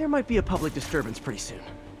there might be a public disturbance pretty soon.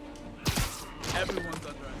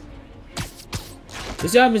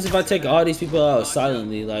 This happens if I take all these people out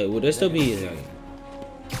silently. Like, would there still be like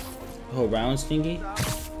a whole round stingy?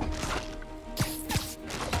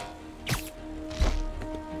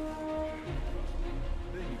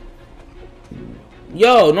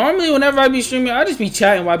 Yo, normally whenever I be streaming, I just be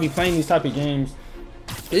chatting while I be playing these type of games.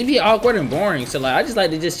 It'd be awkward and boring, so like I just like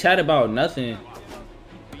to just chat about nothing.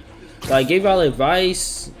 Like give y'all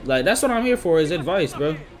advice. Like that's what I'm here for, is advice,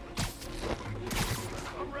 bro.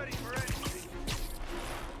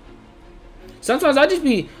 Sometimes I just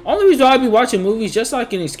be, only reason why I be watching movies just so I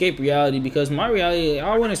can escape reality, because my reality,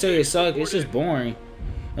 I wouldn't say it sucks, it's just boring.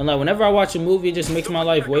 And like whenever I watch a movie, it just makes my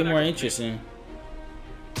life way more interesting.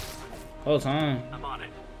 Whole time. I'm on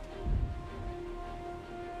it.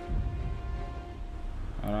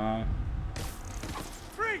 Hold on.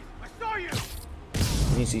 Freeze! I saw you!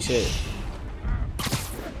 He didn't see shit.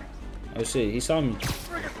 Oh shit, he saw me.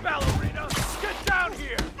 Bring us ballerina! Get down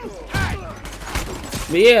here!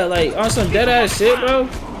 But yeah, like on some dead ass shit, bro.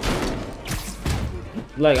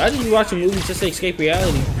 Like I just be watching movies just to escape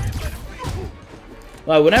reality.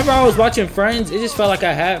 Like whenever I was watching Friends, it just felt like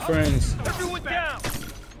I had friends. Everyone down!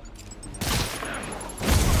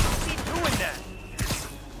 Keep doing that!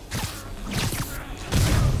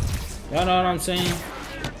 Y'all know what I'm saying?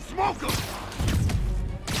 Smoke 'em!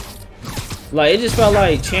 Like, it just felt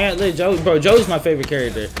like Chandler, Joey. Bro, Joey's my favorite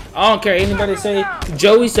character. I don't care anybody say.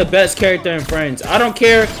 Joey's the best character in Friends. I don't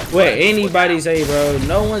care what anybody say, bro.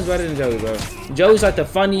 No one's better than Joey, bro. Joey's like the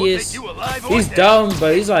funniest. He's dumb,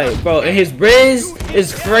 but he's like, bro, and his Briz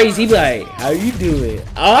is crazy. He be like, how you do it?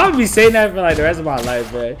 I'll be saying that for like the rest of my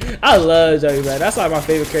life, bro. I love Joey, man. That's like my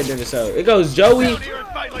favorite character in the show. It goes Joey,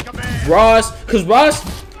 Ross. Because Ross,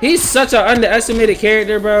 he's such an underestimated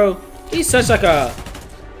character, bro. He's such like a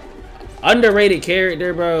underrated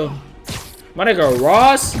character, bro. My nigga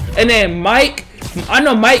Ross, and then Mike. I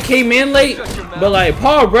know Mike came in late, but like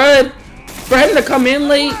Paul Rudd, for him to come in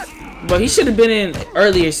late, but he should have been in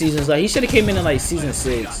earlier seasons. Like he should have came in like season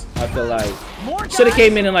 6. I feel like should have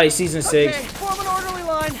came in like season 6. Okay, form an orderly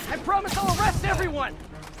line. I promise I'll arrest everyone.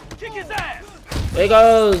 Kick his ass. There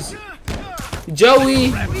goes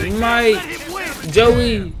Joey, Mike,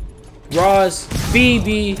 Joey, Ross,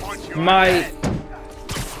 Phoebe, Mike.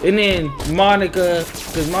 And then Monica,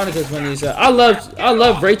 because Monica's funny as hell. I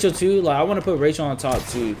love Rachel too. Like I want to put Rachel on top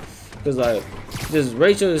too, because like just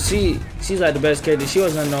Rachel, she's like the best character. She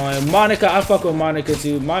wasn't annoying. Monica, I fuck with Monica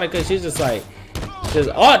too. Monica, she's just like,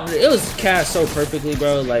 it was cast so perfectly,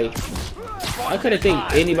 bro. Like I couldn't think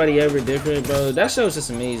anybody ever different, bro. That show's just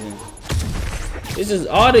amazing. It's just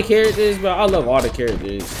all the characters, bro. I love all the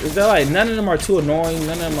characters. It's like none of them are too annoying.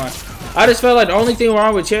 None of them are. I just felt like the only thing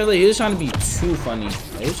wrong with Chandler, he was trying to be too funny.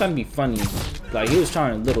 Like, he was trying to be funny. Like, he was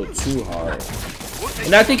trying a little too hard.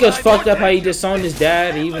 And I think it was fucked up how he disowned his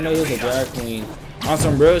dad, even though he was a drag queen. On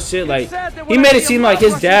some real shit. Like, he made it seem like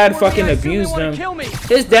his dad fucking abused him.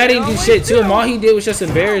 His dad didn't do shit to him. All he did was just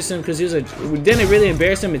embarrass him because he was didn't really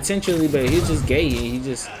embarrass him intentionally, but he was just gay. And he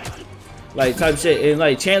just, like, type shit. And,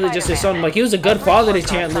 like, Chandler just disowned him. Like, he was a good father to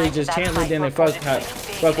Chandler. Just Chandler didn't fuck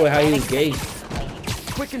with how he was gay.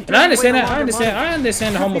 And I understand that. I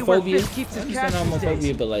understand the homophobia. I understand the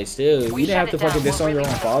homophobia, but like still, you didn't have to fucking disown your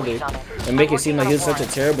own father and make it seem like he was such a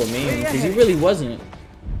terrible man, because he really wasn't.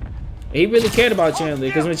 He really cared about Chandler,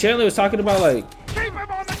 because when Chandler was talking about like,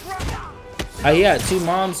 He had 2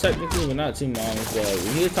 moms technically, but not 2 moms. But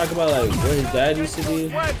when he was talking about like what his dad used to do,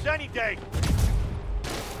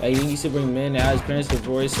 like he used to bring men and how his parents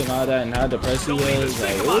divorced and all that, and how depressed he was.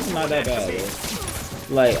 Like it was not that bad.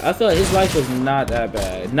 Bro. Like I feel like his life was not that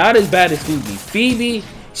bad. Not as bad as Phoebe. Phoebe,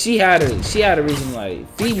 she had a reason. Like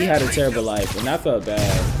Phoebe had a terrible life, and I felt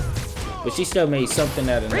bad. But she still made something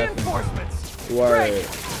out of nothing. Word.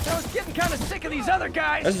 I was getting kind of sick of these other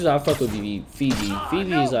guys. That's just how I fuck with Phoebe.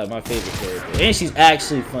 Phoebe is like my favorite character, and she's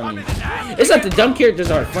actually funny. It's like the dumb characters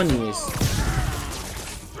are funniest.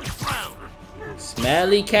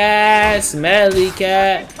 Smelly cat,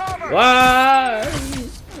 why?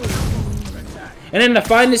 And then the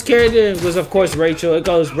finest character was of course Rachel. It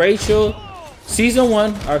goes Rachel, season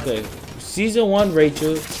 1. Okay, season 1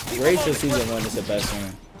 Rachel. Rachel season 1 is the best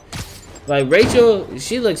one. Like Rachel,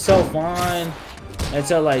 she looks so fine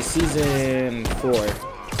until like season 4.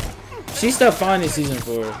 She's still fine in season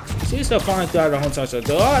 4. She's still fine throughout the whole entire show.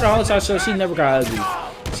 Throughout the whole entire show, she never got ugly.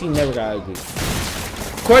 She never got ugly.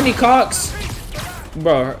 Courtney Cox,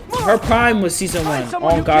 bro, her prime was season 1.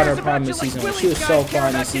 Oh God, her prime was season 1. She was so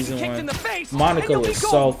fine in season 1. Monica was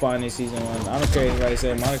so fine in season 1. I don't care if anybody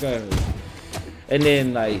said Monica. And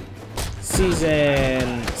then like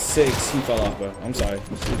season 6, he fell off, bro. I'm sorry,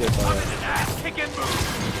 he did fall off.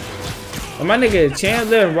 And my nigga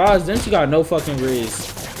Chandler and Ross, them two got no fucking riz.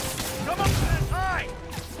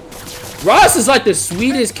 Ross is like the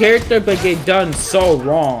sweetest character, but get done so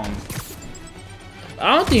wrong.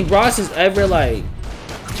 I don't think Ross has ever like.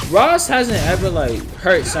 Ross hasn't ever like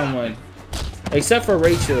hurt someone, except for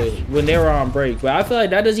Rachel when they were on break. But I feel like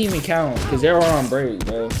that doesn't even count because they were on break,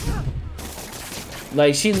 bro.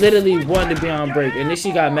 Like she literally wanted to be on break, and then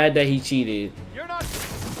she got mad that he cheated.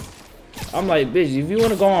 I'm like, bitch, if you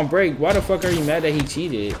want to go on break, why the fuck are you mad that he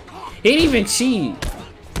cheated? He didn't even cheat.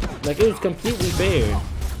 Like it was completely fair.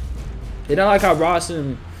 It's not like how Ross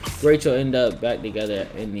and Rachel end up back together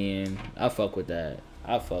in the end. I fuck with that.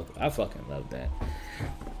 I fucking love that.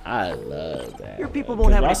 I love that. Your people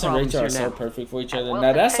won't have any Ross and problems Rachel are here so perfect for each other.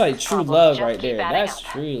 Now that's like true love right there. That's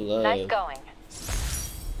true love. Nice going.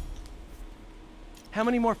 How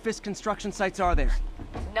many more Fisk construction sites are there?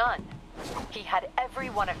 None. He had every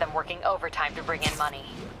one of them working overtime to bring in money.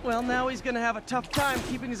 Well, now he's gonna have a tough time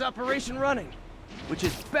keeping his operation running, which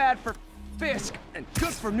is bad for Fisk and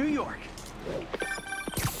good for New York.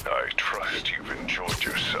 I trust you've enjoyed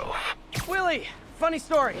yourself. Willie, funny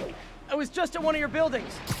story. I was just at one of your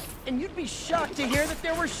buildings, and you'd be shocked to hear that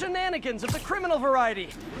there were shenanigans of the criminal variety.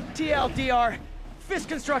 TLDR, Fisk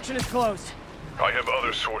construction is closed. I have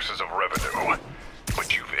other sources of revenue,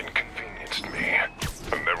 but you've inconvenienced me,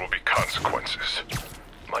 and there will be consequences.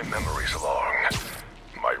 My memory's long.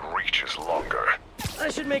 My reach is longer. I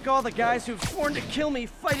should make all the guys who've sworn to kill me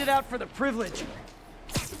fight it out for the privilege.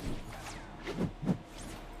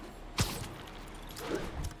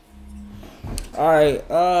 Alright,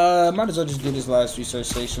 might as well just do this last research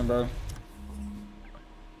station, bro.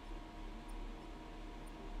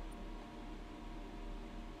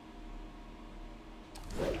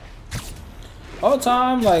 All the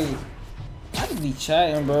time, like, I could be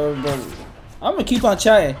chatting, bro, but I'm gonna keep on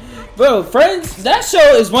chatting. Bro, Friends, that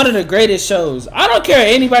show is one of the greatest shows. I don't care what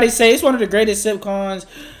anybody say, it's one of the greatest sitcoms.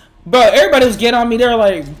 Bro, everybody was getting on me. They're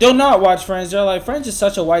like, do not watch Friends. They're like, Friends is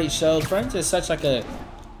such a white show. Friends is such like a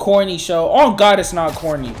corny show. Oh God, it's not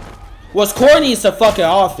corny. What's corny is the fucking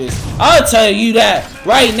Office. I'll tell you that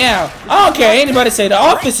right now. I don't care anybody say the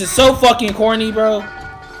Office is so fucking corny, bro.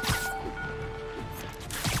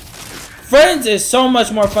 Friends is so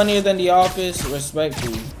much more funnier than The Office,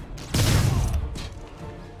 respectfully.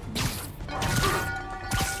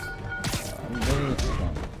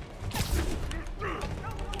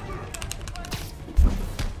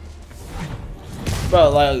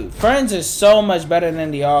 Bro, like, Friends is so much better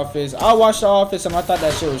than The Office. I watched The Office and I thought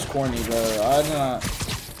that shit was corny, bro. I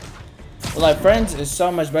not. Like, Friends is so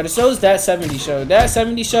much better. So is That 70s Show. That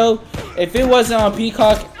 70s Show, if it wasn't on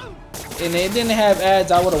Peacock and it didn't have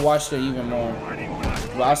ads, I would have watched it even more.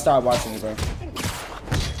 But I stopped watching it, bro.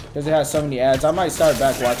 Because it has so many ads. I might start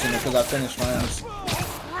back watching it because I finished Friends.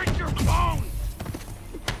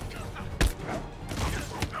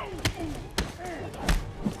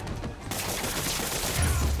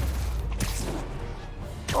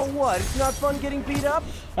 Oh what? It's not fun getting beat up?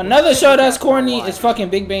 Another show that's corny is fucking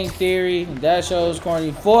Big Bang Theory. That show is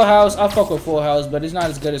corny. Full House, I fuck with Full House, but it's not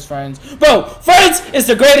as good as Friends. Bro, Friends is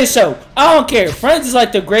the greatest show. I don't care. Friends is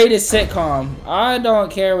like the greatest sitcom. I don't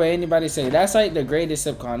care what anybody say. That's like the greatest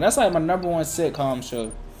sitcom. That's like my #1 sitcom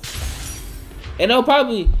show. And it's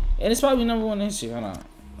probably #1 in history. Hold on.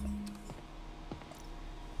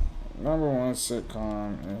 #1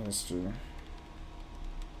 sitcom in history.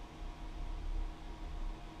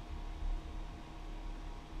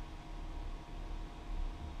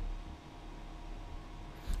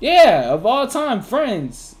 Yeah, of all time,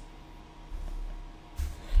 Friends.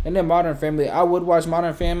 And then Modern Family. I would watch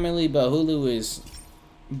Modern Family, but Hulu is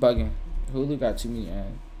bugging. Hulu got too many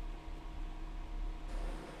ads.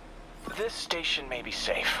 This station may be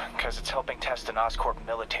safe, because it's helping test an Oscorp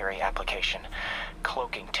military application,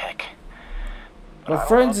 cloaking tech. But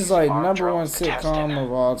Friends is like #1 sitcom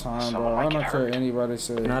of all time, bro. I don't care what anybody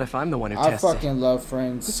says. Not if I'm the one who I tested. fucking love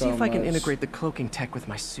Friends Let's so see if I can much. integrate the cloaking tech with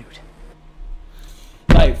my suit.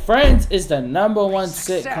 Like, Friends is the #1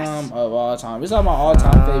 sitcom of all time. It's like my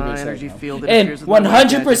all-time favorite energy sitcom. field And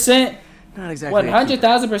 100%,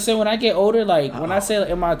 100,000% when I get older, like when I say like,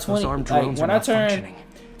 in my 20s, like when I turn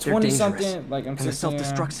 20-something, like I'm and the 16,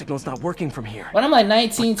 self-destruct signal's not working from here. when I'm like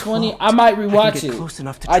 19, 20, I might rewatch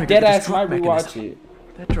it. I dead ass might rewatch it.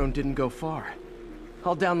 That drone didn't go far.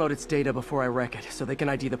 I'll download its data before I wreck it, so they can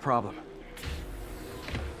ID the problem.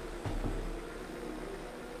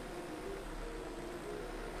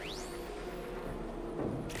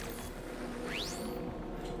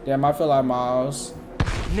 Damn, I feel like Miles.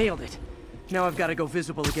 Nailed it. Now I've got to go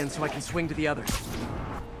visible again so I can swing to the others.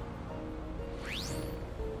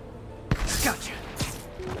 Gotcha.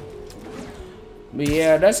 But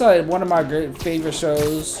yeah, that's like one of my favorite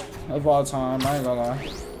shows of all time. I ain't gonna lie.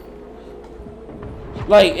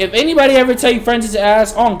 Like, if anybody ever tell you Friends is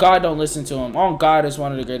ass, on God, don't listen to him. On God, it's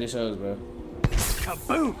one of the greatest shows, bro.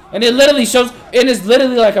 Kaboom! And it literally shows, and it's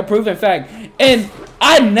literally like a proven fact. And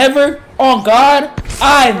I never, on God,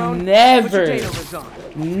 I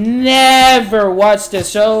never watched a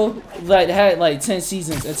show that had like 10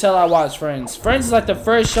 seasons until I watched Friends. Friends is like the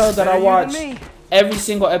first show that I watched every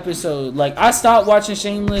single episode. Like, I stopped watching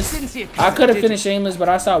Shameless. I could have finished Shameless, but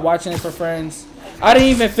I stopped watching it for Friends. I didn't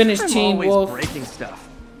even finish Teen Wolf.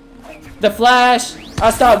 The Flash, I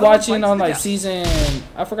stopped watching on like season,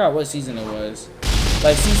 I forgot what season it was.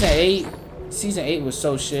 Like season 8. Season 8 was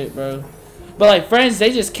so shit, bro. But like Friends,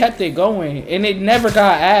 they just kept it going, and it never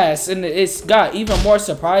got ass, and it's got even more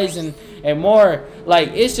surprising and more like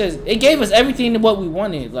it gave us everything what we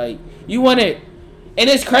wanted. Like, you wanted, and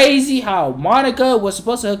it's crazy how Monica was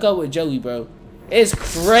supposed to hook up with Joey, bro. It's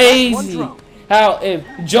crazy how if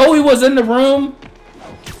Joey was in the room,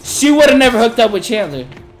 she would have never hooked up with Chandler.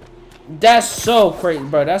 That's so crazy,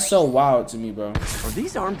 bro. That's so wild to me, bro. Are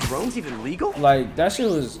these armed drones even legal? Like, that shit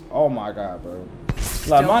was, oh my God, bro.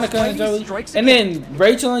 Like, Monica and Joey, and then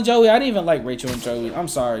Rachel and Joey. I didn't even like Rachel and Joey. I'm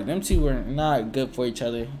sorry, them two were not good for each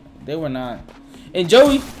other. They were not. And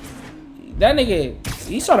Joey, that nigga,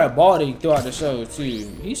 he saw that balding throughout the show too.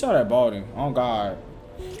 He saw that balding. Oh God,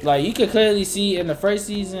 like you could clearly see in the first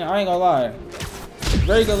season. I ain't gonna lie,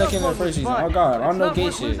 very good looking in the first season. Oh God, I'm no gay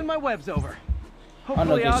shit. My web's over. I'm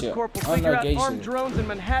no Hopefully gay shit. Oscorp will I'm figure no out gay armed shit. drones in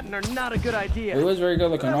Manhattan are not a good idea. It was very good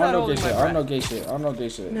looking. I'm I'm not no gay holding shit. my I'm no breath. gay shit. I'm no gay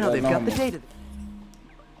shit. Now they've got the data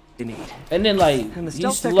they need. And then like And the he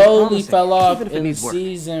stealth tech is slowly promising, fell off even if it in needs work.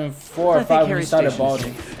 season 4 or I think 5 when he Harry's started station is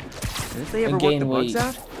balding. safe. And if they ever And work gained the bugs weight.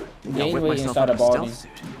 out, maybe I'll Gained whip weight and myself started out of a balding.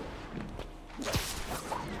 stealth suit.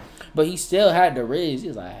 But he still had the riz. He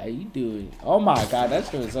was like, how you doing? Oh my God, that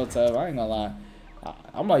shit was so tough. I ain't gonna lie.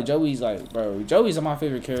 I'm like, Joey's like, bro, Joey's my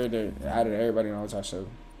favorite character out of everybody on the show.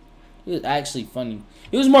 He was actually funny.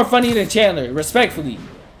 He was more funny than Chandler, respectfully.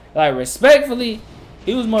 Like, respectfully,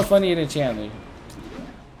 he was more funny than Chandler.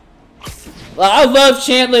 Like, I love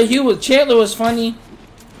Chandler. Chandler was funny.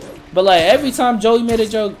 But like, every time Joey made a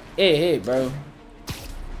joke, it hit, bro.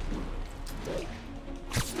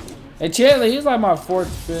 And Chandler, he's like my 4th,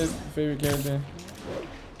 5th favorite character.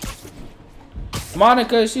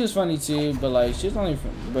 Monica, she was funny too, but like she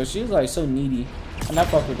was like so needy, and I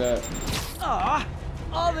fuck with that. Ah,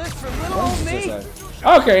 all this for little old me.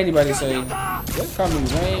 I don't care anybody say. They call me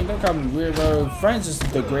lame, they call me weird, bro. Friends is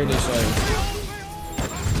the greatest show.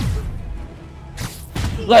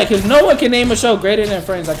 Like, cause no one can name a show greater than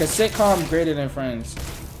Friends, like a sitcom greater than Friends.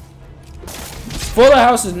 Fuller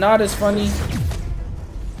House is not as funny.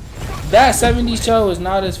 That 70s show is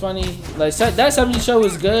not as funny. Like, that 70s show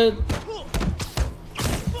is good.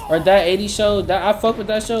 Or that 80s show, that I fuck with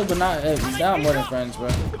that show, but not more than Friends, bro.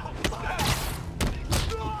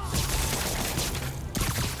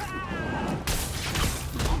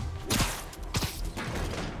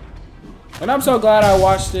 And I'm so glad I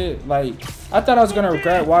watched it. Like, I thought I was gonna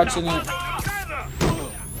regret watching it.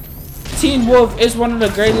 Teen Wolf is one of the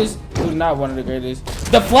greatest. Not one of the greatest.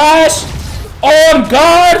 The Flash. Oh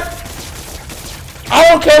God! I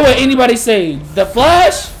don't care what anybody say. The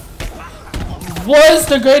Flash was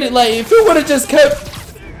the greatest. Like, if it would have just kept,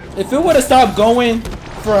 if it would have stopped going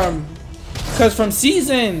from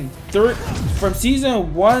season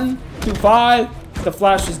 1 to 5, The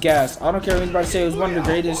Flash was gas. I don't care if anybody say it was one of the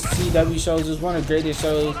greatest CW shows. It was one of the greatest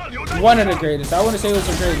shows. One of the greatest. I wouldn't say it was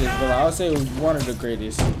the greatest, but I'll say it was one of the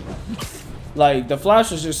greatest. Like, The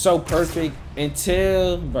Flash was just so perfect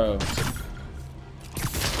until, bro.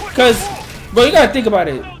 Because, bro, you gotta think about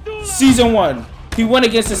it. Season 1. He went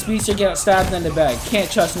against the speedster, got stabbed in the back.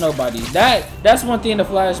 Can't trust nobody. That's one thing The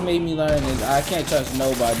Flash made me learn is I can't trust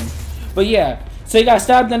nobody. But yeah, so he got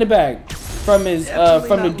stabbed in the back. From his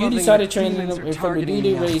from the duty side of training, from the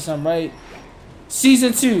duty race, right?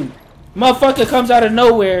 Season 2, motherfucker comes out of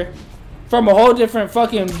nowhere from a whole different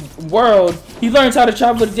fucking world. He learns how to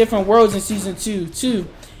travel to different worlds in season 2 too,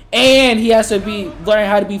 and he has to learn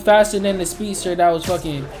how to be faster than the speedster that was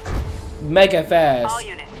fucking mega fast.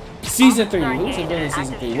 Season 3, who was the villain in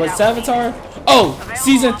season 3? Was Savitar? Oh,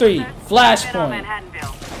 season 3, Flashpoint.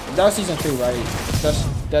 That was season 3, right?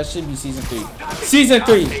 That should be season 3. Season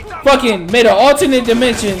 3, fucking made an alternate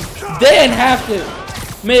dimension, then have to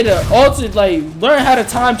made an alternate, like, learn how to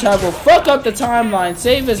time travel, fuck up the timeline,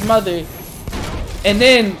 save his mother, and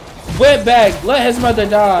then went back, let his mother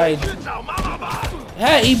die,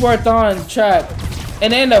 had Eborthon trapped,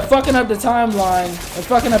 and ended up fucking up the timeline and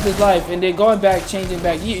fucking up his life, and then going back, changing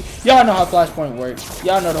back. Y'all know how Flashpoint works.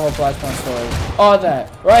 Y'all know the whole Flashpoint story. All that,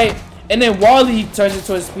 right? And then Wally turns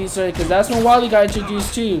into a speedster because that's when Wally got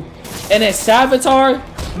introduced too. And then Savitar,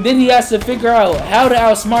 then he has to figure out how to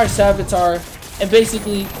outsmart Savitar and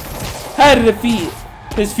basically how to defeat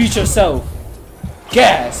his future self.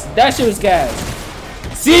 Gas. That shit was gas.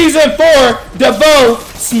 Season 4, DeVoe,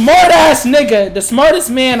 smart ass nigga, the smartest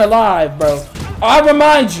man alive, bro. I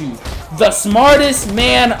remind you, the smartest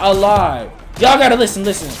man alive. Y'all gotta listen.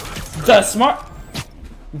 This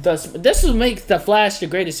will make the Flash the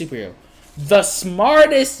greatest superhero. The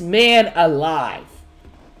smartest man alive.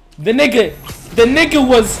 The nigga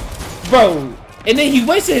was, bro. And then he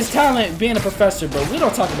wasted his talent being a professor, bro. We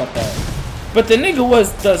don't talk about that. But the nigga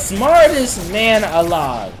was the smartest man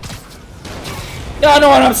alive. Y'all know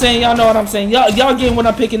what I'm saying. Y'all getting what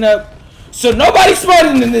I'm picking up. So nobody's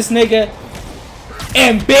smarter than this nigga.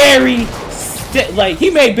 And Barry, like,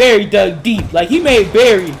 he made Barry dug deep. Like, he made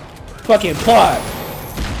Barry fucking plot.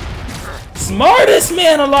 Smartest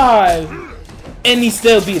man alive. And he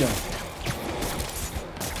still beat him.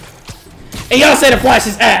 And y'all say the Flash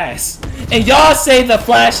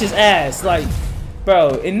is ass. Like,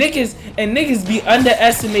 bro, and niggas be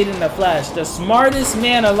underestimating the Flash. The smartest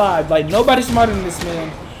man alive. Like, nobody's smarter than this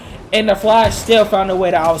man. And the Flash still found a way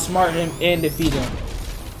to outsmart him and defeat him.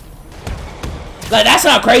 Like, that's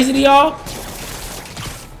not crazy to y'all?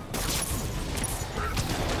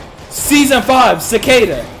 Season 5,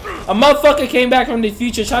 Cicada. A motherfucker came back from the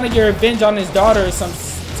future trying to get revenge on his daughter or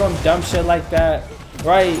some dumb shit like that.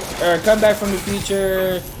 Right? Or come back from the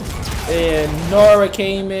future and Nora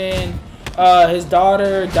came in. His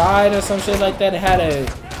daughter died or some shit like that.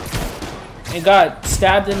 And got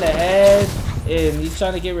stabbed in the head. And he's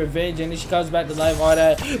trying to get revenge and then she comes back to life, all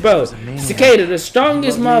that. Bro, Cicada, the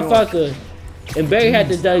strongest motherfucker. And Barry had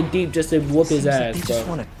to dive deep just to whoop his ass, they bro. just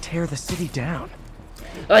want to tear the city down.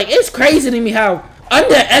 Like, it's crazy to me how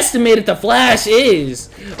underestimated the Flash is.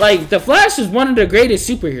 Like, the Flash is one of the greatest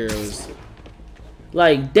superheroes.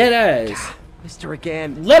 Like, dead ass. Mr.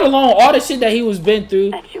 Again. Let alone all the shit that he was been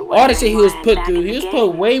through. All the shit he was put through. He was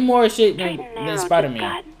put way more shit than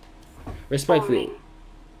Spider-Man. Respectfully.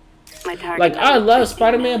 Like, I love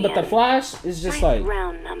Spider-Man, but the Flash is just like...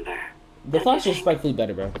 The Flash is respectfully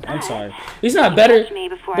better, bro. I'm sorry. He's not better,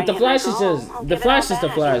 but the Flash is just... The Flash is the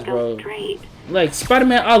Flash, bro. Like,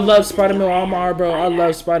 Spider-Man, I love Spider-Man all my heart, bro. I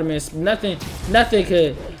love Spider-Man. Nothing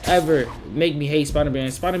could ever make me hate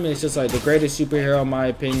Spider-Man. Spider-Man is just like the greatest superhero in my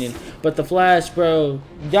opinion. But the Flash, bro,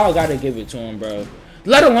 y'all gotta give it to him, bro.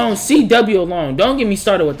 Let alone CW alone. Don't get me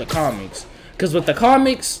started with the comics. Because with the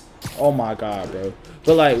comics, oh my god, bro.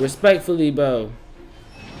 But like, respectfully, bro.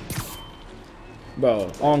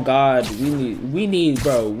 Bro, on God, we need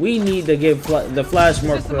to give the Flash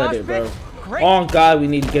more credit, bro. On God, we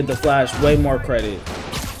need to give the Flash way more credit.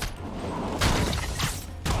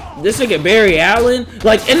 This nigga Barry Allen,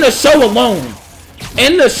 like in the show alone,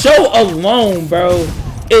 bro,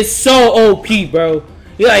 is so OP, bro.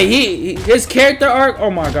 Like his character arc,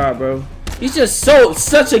 oh my God, bro. He's just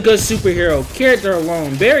such a good superhero. Character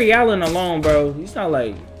alone, Barry Allen alone, bro. He's not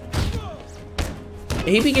like.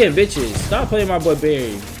 He be getting bitches. Stop playing my boy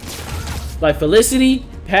Barry. Like Felicity,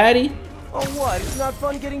 Patty. Oh what? It's not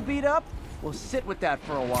fun getting beat up? We'll sit with that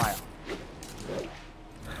for a while.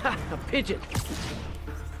 Ha! A pigeon.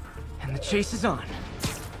 And the chase is on.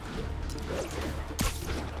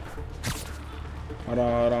 Hold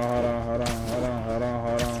on.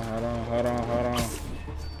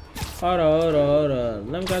 Hold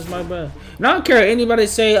on. Let me catch my breath. And I don't care what anybody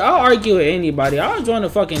say. I'll argue with anybody. I'll join the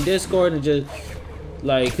fucking Discord and just,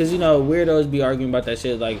 like, cause you know, weirdos be arguing about that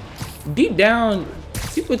shit. Like, deep down,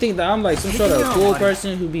 people think that I'm like some sort of cool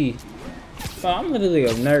person who be. Bro, I'm literally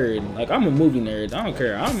a nerd. Like, I'm a movie nerd. I don't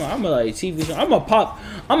care. I'm a like TV show. I'm a pop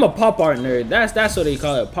art nerd. That's what they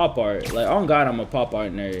call it, pop art. Like, on God, I'm a pop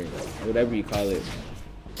art nerd, whatever you call it.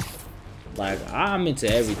 Like, I'm into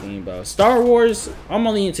everything, bro. Star Wars, I'm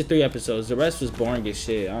only into 3 episodes. The rest was boring as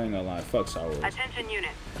shit. I ain't gonna lie. Fuck Star Wars. Attention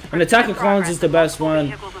unit. And Attack of Clones is the best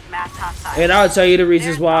one. And I'll tell you the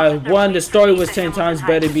reasons why. One, the story was 10 times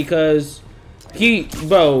better because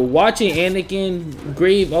watching Anakin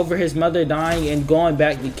grieve over his mother dying and going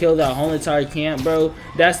back to kill that whole entire camp, bro,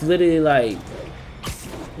 that's literally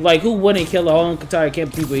like who wouldn't kill a whole entire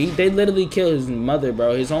camp of people? They literally killed his mother,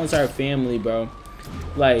 bro, his whole entire family, bro.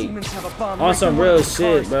 Like, on some real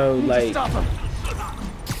shit, bro. Like,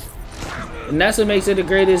 and that's what makes it the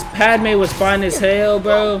greatest. Padme was fine as hell,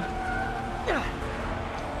 bro.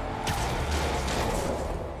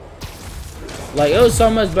 Like, it was so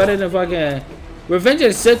much better than fucking Revenge of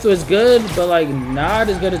the Sith was good, but like not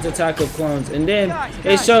as good as Attack of Clones. And then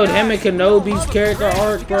it showed him and Kenobi's character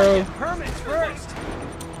arc, bro.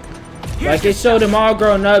 Like, it showed him all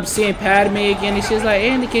grown up, seeing Padme again, and she's like,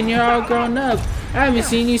 Anakin, you're all grown up. I haven't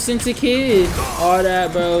seen you since a kid. All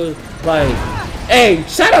that, bro. Like, hey,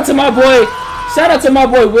 shout out to my boy. Shout out to my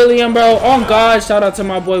boy William, bro. On God, shout out to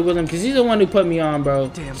my boy William, because he's the one who put me on, bro.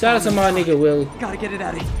 Damn, shout out to my nigga Will. Gotta get it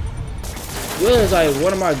out of here. Will is like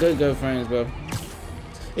one of my good friends, bro.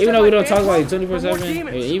 Even though we don't talk like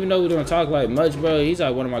 24/7, even though we don't talk like much, bro, he's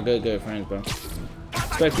like one of my good friends, bro.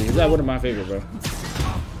 Respect it. He's like one of my favorite, bro.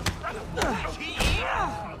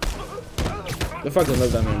 I fucking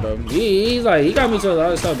love that man, bro. He's like, he got me to a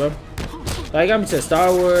lot of stuff, bro. Like, he got me to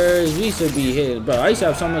Star Wars. We used to be hit, bro. I used to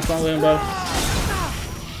have so much fun with him, bro.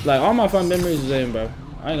 Like, all my fun memories with him, bro.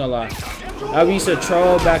 I ain't gonna lie. How we used to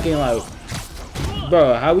troll back in, like,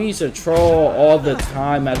 bro, how we used to troll all the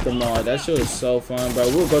time at the mall. That shit was so fun, bro.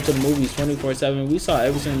 We'll go to the movies 24/7. We saw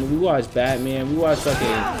every single movie. We watched Batman. We watched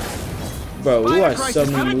fucking, bro, we watched so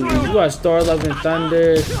many movies. We watched Thor: Love and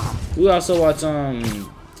Thunder. We also watched,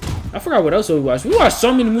 I forgot what else we watched. We watched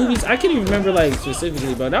so many movies. I can't even remember, like,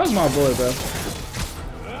 specifically, bro. That was my boy, bro.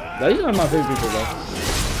 Like, he's one of my favorite people, bro.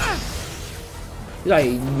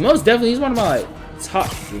 Like, most definitely, he's one of my, like, top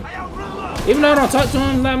people. Even though I don't talk to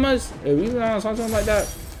him that much, even though I don't talk to him like that,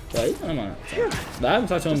 like, he's one of my top. Like, I haven't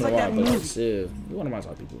talked to him in a while, but, like, still, he's one of my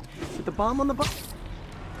top people. With the bomb on the bus.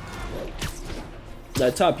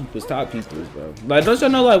 Like, top peoples, bro. Like, don't you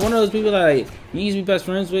know, like, one of those people that, like, you used to be best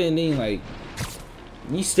friends with, and then, like,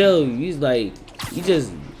 he's like, he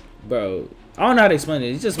just, bro, I don't know how to explain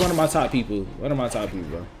it. He's just one of my top people. One of my top people,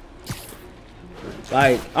 bro.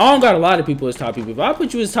 Like, I don't got a lot of people as top people. If I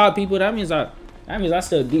put you as top people, that means I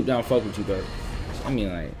still deep down fuck with you, bro. I mean,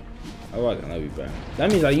 like, I fucking love you, bro. That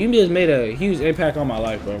means, like, you just made a huge impact on my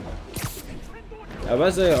life, bro. If I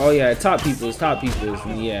say, oh yeah, top peoples,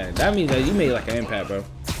 then yeah, that means that you made like an impact, bro.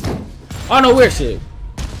 Oh no, weird shit.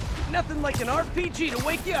 Nothing like an RPG to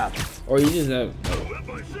wake you up. Or you just have,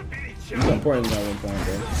 you got important at one point,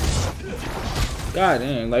 bro. God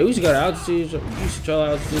damn, like, we should go to altitude, you should try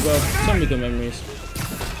altitude, bro. So many good memories.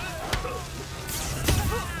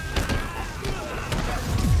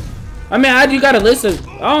 I mean, I do got a list of,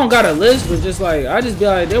 I don't got a list, but just like, I just be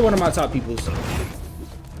like, they're one of my top peoples.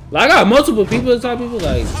 Like, I got multiple people as top people,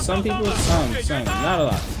 like, some people, some, not a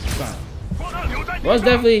lot, some. Most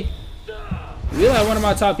definitely, you're like one of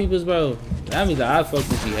my top peoples, bro. That means that I fuck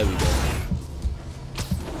with you heavy, bro.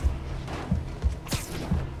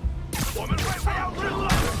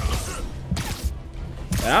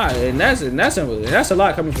 And that's a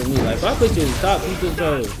lot coming from me. Like, if I put you as top peoples,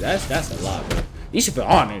 bro, that's a lot, bro. You should feel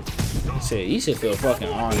honored. Shit, you should feel fucking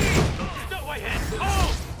honored.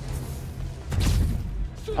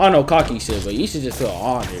 I don't know cocky shit, but you should just feel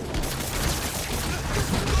honored.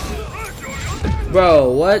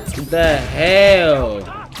 Bro, what the hell?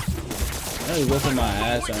 I ain't whooping my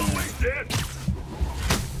ass on him.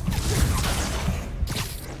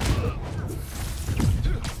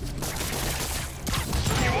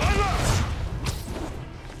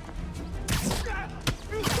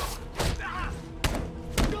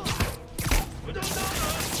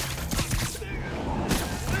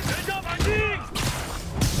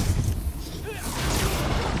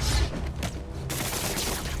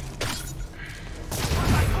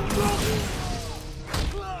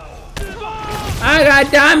 I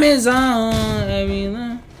got diamonds on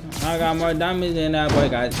everything. I got more diamonds than that boy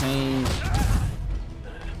got change.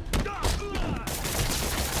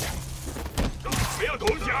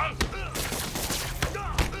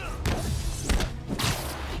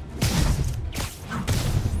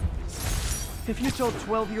 If you told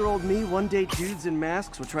 12-year-old me one day dudes in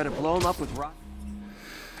masks would try to blow him up with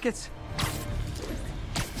rockets.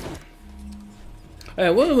 Hey,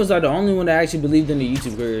 when was I the only one that actually believed in the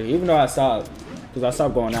YouTube career? Even though I stopped, because I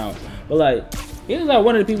stopped going out. But like, he was like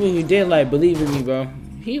one of the people who did like believe in me, bro.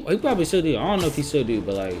 He probably still do. I don't know if he still do,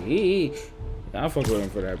 but like I fuck with him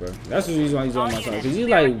for that, bro. That's the reason why he's on my side. Cause he's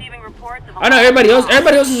like, I know everybody else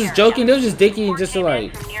was just joking. They was just dicking just to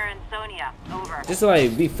like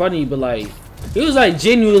be funny, but like he was like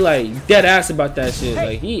genuinely like dead ass about that shit.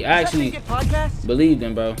 Like he actually believed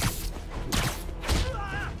him, bro.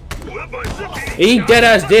 He dead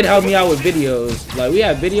ass did help me out with videos. Like we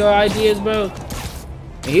had video ideas, bro.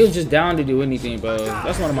 And he was just down to do anything, bro.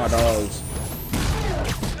 That's one of my dogs.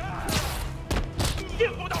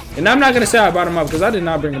 And I'm not gonna say I brought him up because I did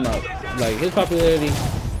not bring him up. Like his popularity,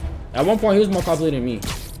 at one point he was more popular than me.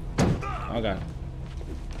 Oh god,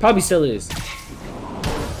 probably still is.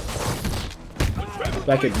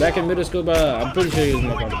 Back in middle school, but I'm pretty sure he was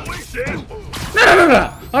more popular. No.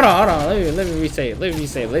 Hold on. Let me re-say it.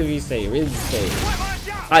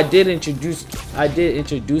 I did introduce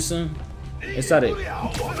him and started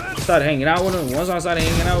hanging out with him. Once I started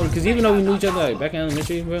hanging out with him, because even though we knew each other like back in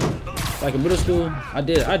elementary, bro, like in middle school, I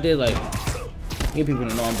did like get people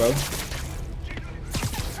to know him, bro.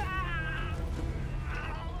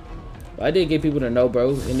 But I did get people to know, bro,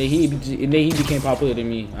 and then he became popular than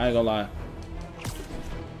me. I ain't gonna lie.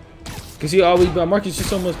 Cause he always been Marcus just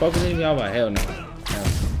so much popular than me. I was like, hell no.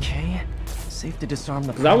 Okay, safe to disarm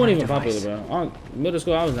the. Cause I wasn't even popular, bro. In middle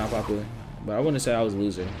school, I was not popular, but I wouldn't say I was a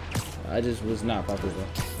loser. I just was not popular.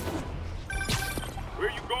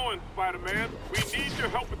 Where you going, Spider-Man? We need your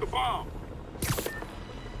help with the bomb.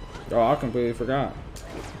 Oh, I completely forgot.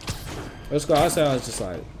 Let's go. I said I was just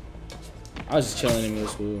chilling in middle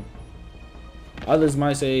school. Others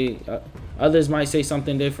might say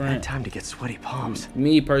something different. Time to get sweaty palms.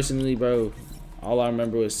 Me personally, bro, all I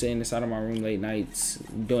remember was sitting inside of my room late nights,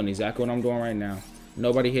 doing exactly what I'm doing right now.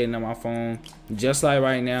 Nobody hitting on my phone. Just like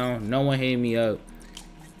right now, no one hitting me up.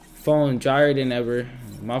 Phone drier than ever.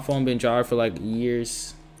 My phone been dry for like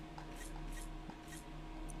years.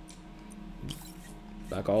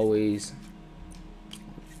 Like always.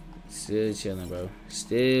 Still chilling, bro.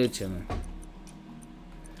 Still chilling.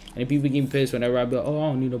 And people getting pissed whenever I be like, oh, I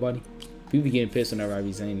don't need nobody. People be getting pissed whenever I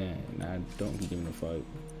be saying that, and I don't be giving a fuck.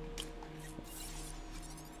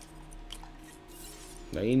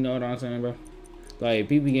 Like, you know what I'm saying, bro? Like,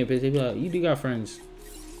 people be getting pissed. They be like, you do got friends.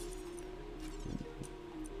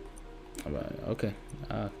 I'm like, okay.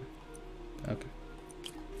 Okay.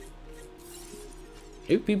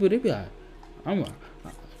 If people, they be like,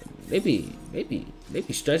 they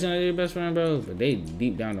be stretching at their best friend, bro, but they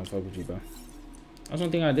deep down don't fuck with you, bro. That's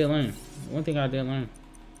one thing I did learn.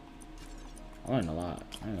 I learned a lot.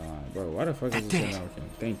 I ain't gonna lie, bro. Why the fuck is this shit working?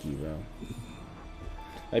 Thank you, bro.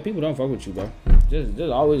 Like, people don't fuck with you, bro. Just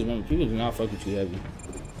always remember, people do not fuck with you heavy.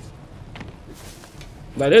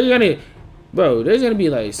 Like, there's gonna be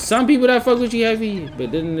like some people that fuck with you heavy,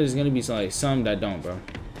 but then there's gonna be some that don't, bro.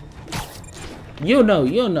 You'll know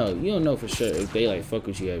for sure if they like fuck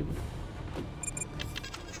with you heavy.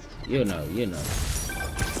 You'll know.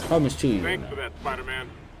 Promise to you. Thanks for that, Spider-Man.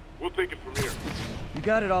 We'll take it from here. You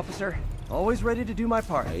got it, officer. Always ready to do my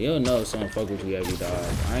part. Hey, you'll know someone fuck with you every dog.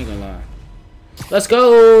 I ain't gonna lie. Let's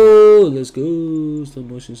go. Slow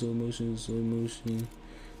motion.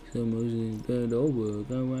 Bend over.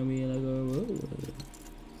 Come at me like a robot.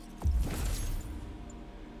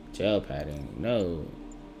 Gel padding. No.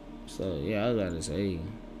 So yeah, I was about to say.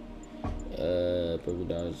 Purple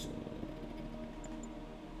dots.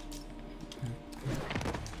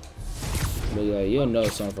 But like, you'll know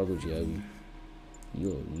someone fuck with you heavy.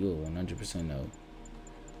 You'll 100% know.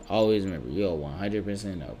 Always remember, you'll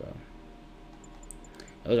 100% know, bro.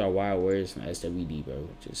 Those are wild words from SWD, bro.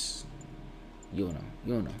 Just, you'll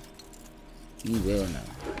know. You will know.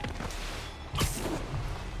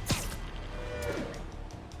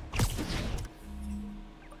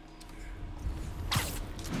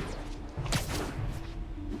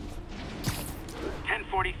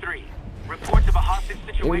 1043. Reports of a hostage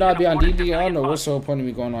situation. Even though I be on D&D, I don't know what's so point of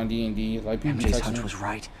me going on D&D. Like, people MJ's hunch was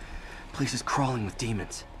right. Place is crawling with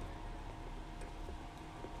demons.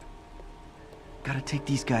 Gotta take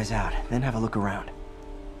these guys out, then have a look around.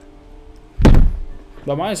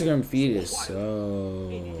 But my Instagram feed is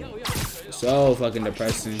so fucking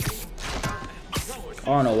depressing. I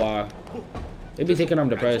don't know why. They be thinking I'm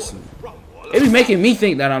depressed. It be making me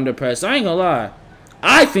think that I'm depressed. I ain't gonna lie.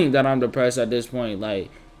 I think that I'm depressed at this point. Like,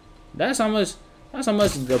 that's how much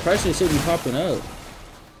depression should be popping up.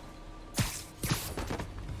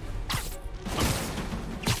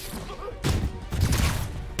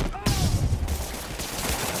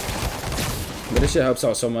 this shit helps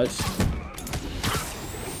out so much.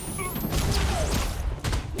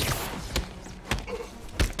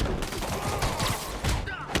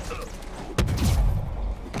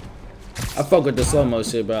 I fuck with the slow-mo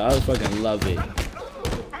shit, bro. I fucking love it.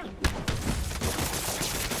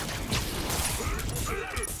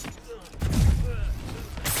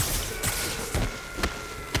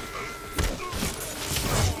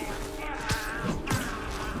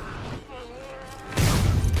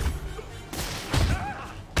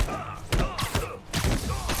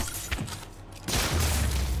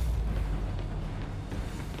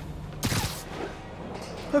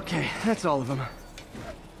 Okay, that's all of them.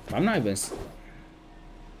 I'm not even.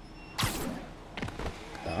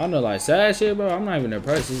 I don't know, like sad shit, bro. I'm not even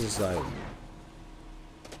impressed. It's just like,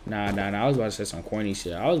 nah. I was about to say some corny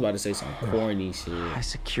shit. High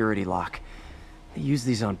security lock. They use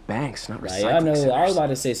these on banks, not recycling Like, I know. centers. I was about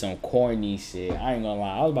to say some corny shit. I ain't gonna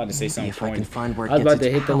lie. I was about to say something corny. I can find where it I was about gets to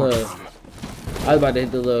its hit the power little. from. I was about to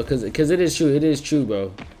hit the little, cause it is true. It is true,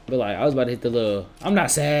 bro. But like, I was about to hit the little. I'm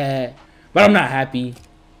not sad, but I'm not happy.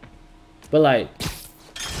 But like.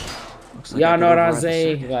 Y'all know what I'm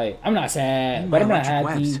saying? Like, I'm not sad, but I'm not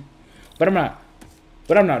happy. But I'm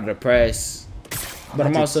not depressed. But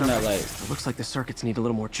I'm also not like. It looks like the circuits need a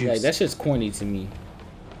little more juice. Like, that shit's corny to me.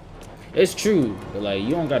 It's true, but like,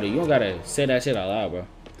 you don't gotta say that shit out loud, bro.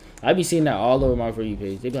 I be seeing that all over my For You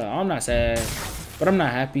page. They be like, oh, I'm not sad, but I'm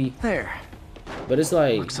not happy. There. But it's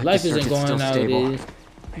like life isn't going how it is.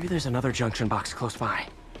 Maybe there's another junction box close by.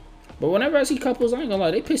 But whenever I see couples, I ain't gonna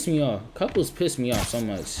lie, they piss me off. Couples piss me off so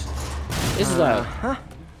much. It's like,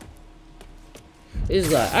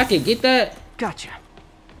 it's like, I can get that. Gotcha.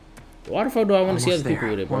 Why the fuck do I want to see other there. people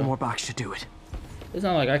with it, bro? One more box should do it. It's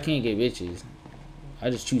not like I can't get bitches. I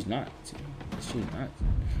just choose not to. It's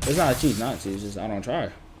not I choose not to. It's just I don't try.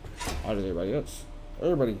 All does everybody else.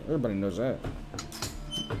 Everybody knows that.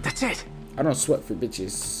 That's it. I don't sweat for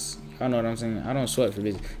bitches. I know what I'm saying. I don't sweat for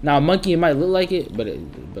bitches. Now, a monkey, it might look like it, but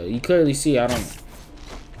you clearly see I don't.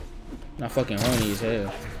 I'm not fucking horny as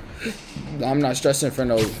hell. I'm not stressing for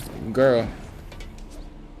no girl.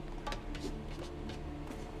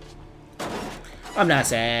 I'm not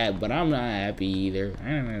sad, but I'm not happy either.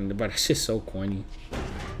 But it's just so corny.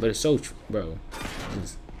 But it's so true, bro.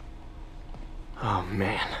 Oh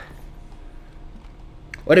man.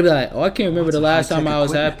 What they be like? Oh, I can't remember the last time I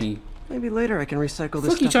was happy. Maybe later I can recycle this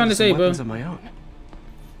What you stuff trying to into say, some bro? weapons of my own.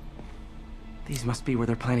 These must be where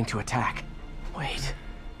they're planning to attack. Wait.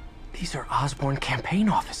 These are Osborn campaign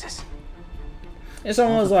offices. And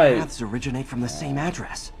someone was like, paths originate from the same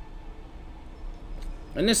address.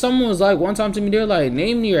 And then someone was like, one time to me, they're like,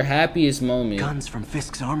 name your happiest moment. Guns from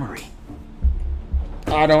Fisk's armory.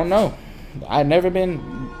 I don't know. I never been,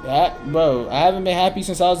 bro. I haven't been happy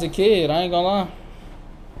since I was a kid. I ain't gonna lie.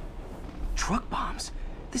 Truck bombs.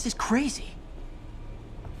 This is crazy.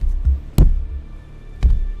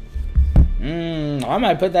 I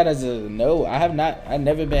might put that as a no. I've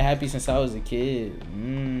never been happy since I was a kid.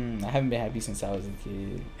 I haven't been happy since I was a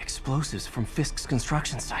kid. Explosives from Fisk's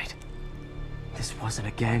construction site. This wasn't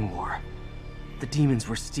a gang war. The demons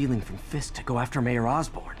were stealing from Fisk to go after Mayor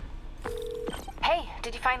Osborn. Hey,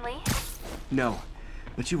 did you find Lee? No,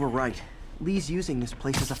 but you were right. Lee's using this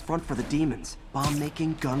place as a front for the demons. Bomb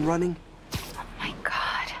making, gun running. Oh my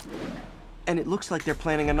god. And it looks like they're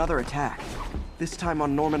planning another attack. This time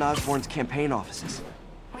on Norman Osborn's campaign offices.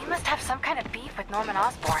 We must have some kind of beef with Norman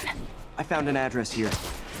Osborn. I found an address here.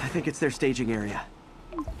 I think it's their staging area.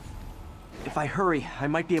 If I hurry, I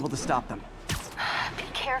might be able to stop them. Be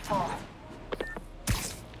careful.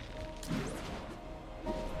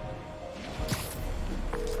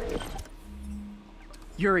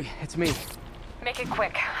 Yuri, it's me. Make it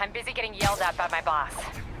quick. I'm busy getting yelled at by my boss.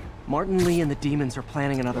 Martin Lee and the demons are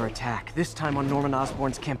planning another attack, this time on Norman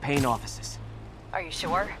Osborn's campaign offices. Are you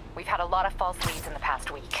sure? We've had a lot of false leads in the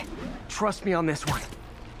past week. Trust me on this one.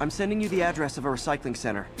 I'm sending you the address of a recycling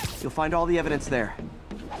center. You'll find all the evidence there.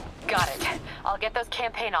 Got it. I'll get those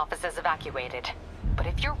campaign offices evacuated. But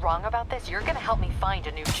if you're wrong about this, you're gonna help me find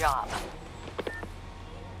a new job.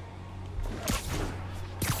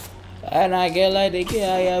 And I get like they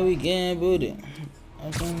get, yeah, we getting booted.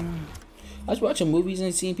 I was watching movies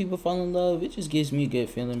and seeing people fall in love. It just gives me a good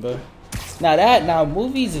feeling, bro. Now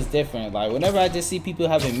movies is different. Like whenever I just see people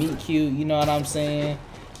having meet cute, you know what I'm saying?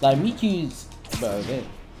 Like meet cutes, bro.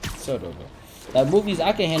 So dope, bro. Like movies,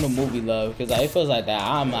 I can handle movie love because like, it feels like that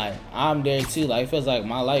I'm there too. Like it feels like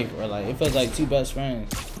my life, or like it feels like two best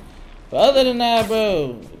friends. But other than that,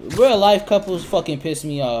 bro, real life couples fucking piss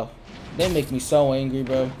me off. They make me so angry,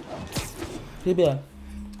 bro. They be like,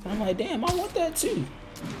 I'm like, damn, I want that too.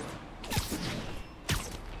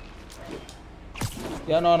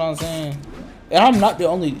 Y'all know what I'm saying? And I'm not the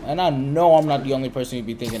only, and I know I'm not the only person who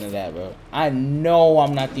be thinking of that, bro. I know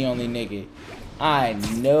I'm not the only nigga. I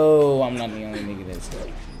know I'm not the only nigga that's stuff.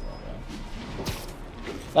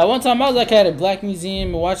 Like one time I was like at a black museum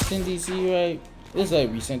in Washington D.C. Right? This like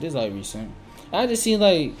recent. I just seen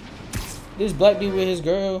like this black dude with his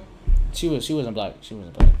girl. She wasn't black. So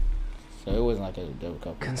it wasn't like a double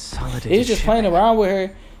couple. Consolidated. He was just playing around with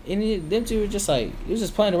her, and them two were just like, he was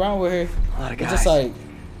just playing around with her. A lot of guys. Just like,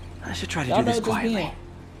 I should try to do this quietly,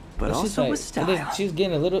 but also with style. She was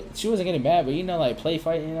getting a little. She wasn't getting mad, but you know, like play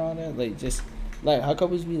fighting and all that. Like just like how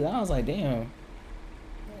couples be. I was like, damn.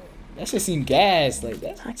 That shit seemed gas. Like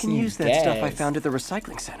that. I can use that stuff I found at the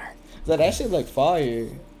recycling center. So that shit like fire.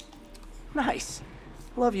 Nice.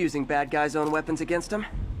 Love using bad guys' own weapons against them.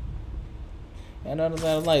 And I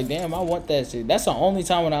was like, damn, I want that shit. That's the only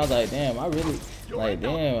time when I was like, damn, I really, like,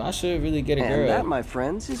 damn, I should really get a girl. And that, my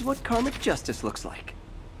friends, is what karmic justice looks like.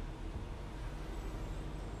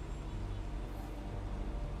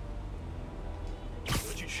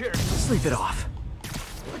 Sleep it off.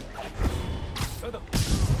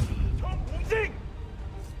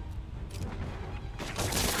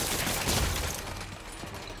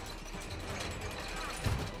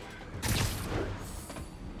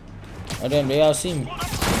 Oh damn, they all see me.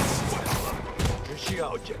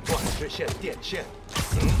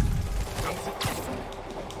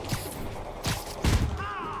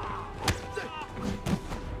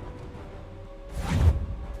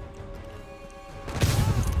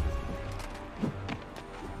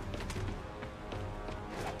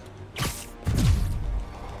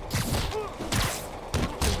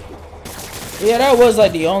 Yeah, that was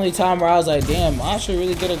like the only time where I was like, damn, I should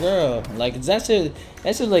really get a girl. Like that shit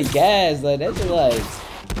like gas, like that shit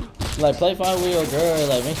like play fight with your girl,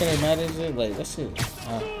 like making her mad and shit, like that shit.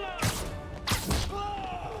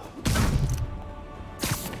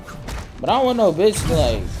 But I don't want no bitch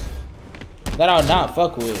like that I'll not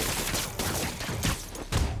fuck with.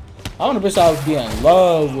 I want a bitch I would be in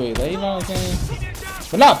love with, like, you know what I'm saying?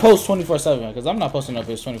 But not post 24/7, because I'm not posting up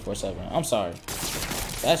bitch 24/7. I'm sorry.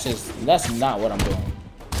 That's not what I'm doing.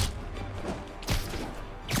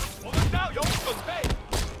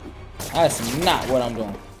 That's not what I'm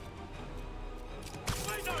doing.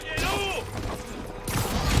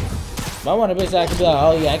 But I want a bitch that I can be like,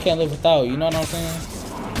 oh yeah, I can't live without, you know what I'm saying?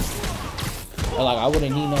 Or like, I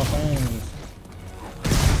wouldn't need no friends.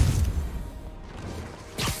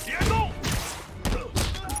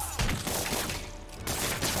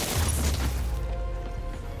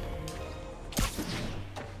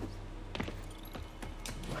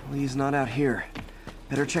 Lee's not out here.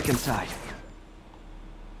 Better check inside.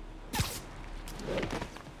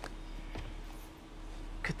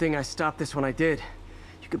 Good thing I stopped this when I did.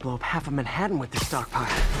 You could blow up half of Manhattan with this stockpile.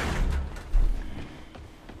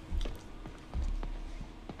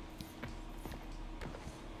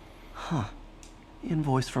 Huh.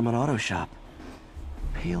 Invoice from an auto shop.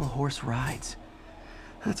 Pale Horse Rides.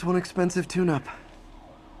 That's one expensive tune-up.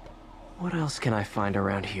 What else can I find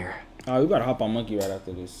around here? Oh, we better hop on Monkey right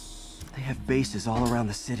after this. They have bases all around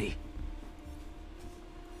the city.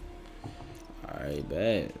 Alright,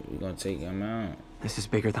 bet. We're gonna take them out. This is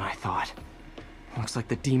bigger than I thought. Looks like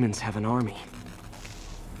the demons have an army.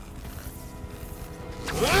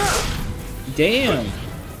 Damn!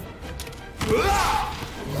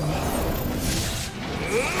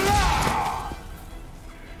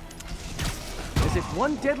 As if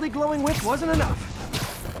one deadly glowing whip wasn't enough.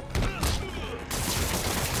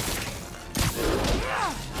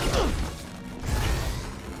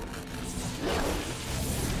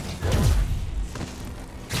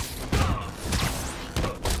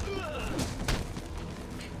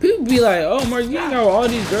 People be like, oh, Mark, you hang out with all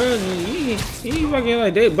these girls and you fucking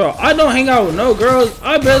like they, bro. I don't hang out with no girls.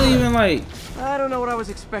 I barely even like. I don't know what I was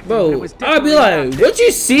expecting. Bro, I'd be like, what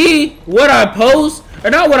you see, what I post, or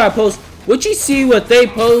not what I post, what you see, what they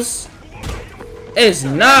post, is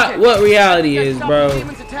not what reality is, bro.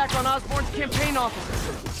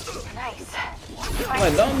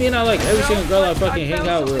 Like, don't mean I like every single girl I fucking hang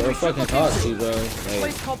out with or fucking talk to, bro. Like,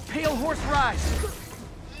 place called Pale Horse Rides.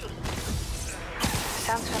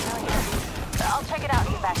 Sounds familiar. I'll check it out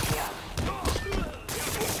and get back to you.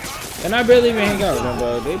 and I barely even hang out with them,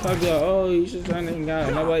 bro. They probably be like, oh, you should try to hang out.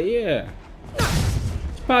 And I'm like, yeah.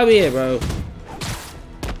 That's probably it, bro.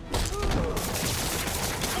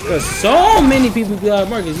 Because so many people be like,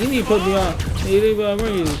 Marcus, you need to put me on. They be like,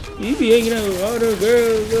 Marcus, you be hanging out with all the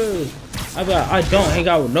girls. I be like, I don't hang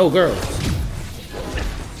out with no girls.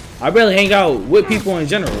 I barely hang out with people in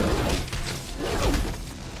general.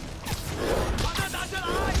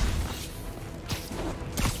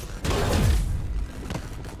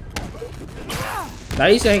 I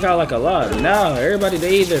used to hang out like a lot. Now everybody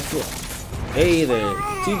they either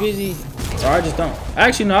too busy or I just don't.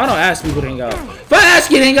 Actually, no, I don't ask people to hang out. If I ask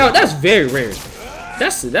you to hang out, that's very rare.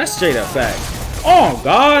 That's straight up facts. Oh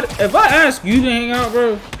God, if I ask you to hang out,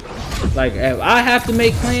 bro, like if I have to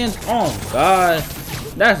make plans, oh God,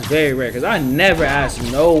 that's very rare. Cause I never ask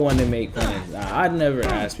no one to make plans. I never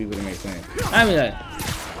ask people to make plans. I mean, like,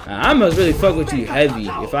 I must really fuck with you heavy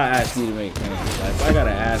if I ask you to make plans. Like, if I gotta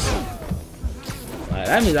ask you, like,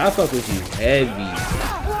 that means I fuck with you heavy.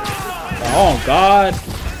 Like, oh God,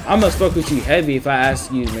 I must fuck with you heavy if I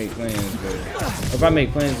ask you to make plans, bro. If I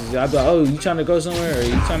make plans, I'll be like, oh, you trying to go somewhere or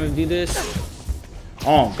you trying to do this?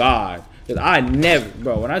 Oh God, cause I never,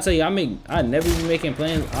 bro. When I tell you I never be making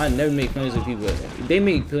plans. I never make plans with people. They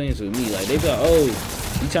make plans with me. Like they be like, oh,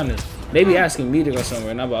 you trying to? They be asking me to go somewhere,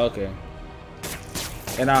 and I'm like, okay.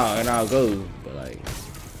 And I'll go, but like,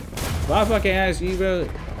 if I fucking ask you, bro,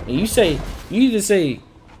 and you just say,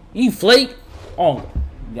 you flake, oh,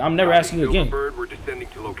 I'm never asking you again. Bird, we're descending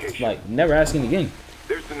to location. Like, never asking again.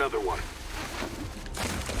 There's another one.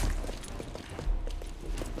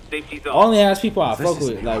 I only ask people I fuck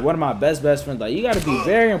with, like one of my best friends. Like, you gotta be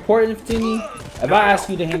very important to me if I ask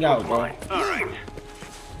you to hang out, bro.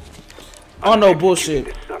 Oh no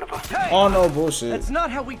bullshit. Oh no bullshit. That's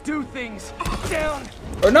not how we do things. Down.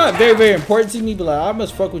 Or not very important to me, but like I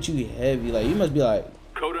must fuck with you heavy. Like you must be like,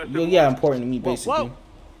 yeah, important to me basically. Whoa.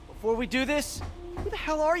 Before we do this, who the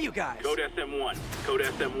hell are you guys? Code SM1. Code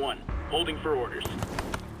SM1. Holding for orders.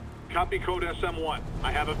 Copy code SM1.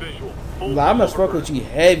 I have a visual. Like, I must fuck with you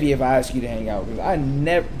heavy if I ask you to hang out. Cause I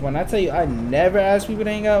never, when I tell you I never ask people to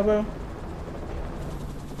hang out, bro.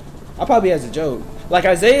 I probably as a joke. Like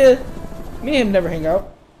Isaiah, me and him never hang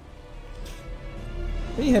out.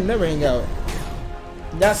 Me and him never hang out.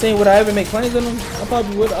 Not saying would I ever make plans with him? I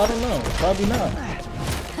probably would. I don't know. Probably not.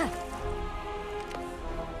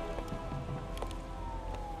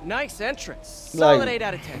 Nice entrance. Solid Like, 8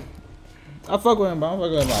 out of 10. I fuck with him, but I fuck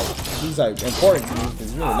with him like he's like important to me because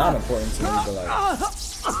he's really not important to me. But like,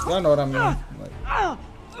 y'all know what I mean. Like,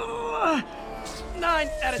 9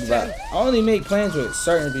 out of 10. but I only make plans with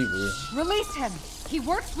certain people. Release him. He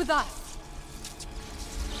works with us.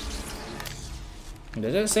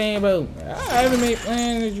 They're just saying, bro. I haven't made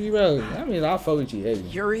plans with you, bro. I mean, I'll fuck with you heavy.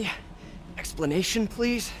 Yuri, explanation,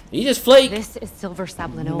 please. You just flake. This is Silver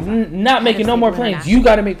Sablinova. Not making no more plans. You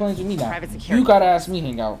gotta make plans with me now. You gotta ask me to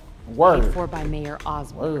hang out. Word. Paid for by Mayor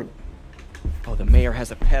Oswald. Word. Oh, the mayor has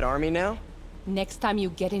a pet army now? Next time you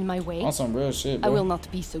get in my way, On some real shit, I bro. will not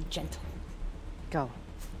be so gentle. Go.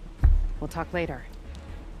 We'll talk later.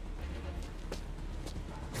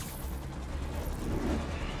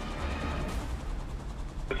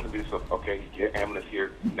 Listen to this, okay? Get ambulance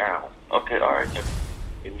here now. Okay, alright.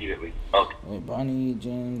 Immediately. Okay. Wait, Bonnie,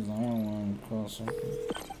 James, 911, call something.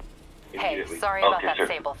 Hey, sorry about that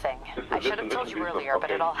Sable thing. I should have told you earlier,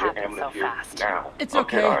 but it all happened so fast. Now. It's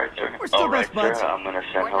okay. All right, sir. We're still best buds. Sir, I'm gonna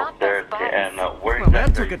send help there. And where Well,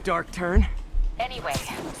 that took a dark turn. Anyway,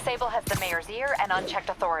 Sable has the mayor's ear and unchecked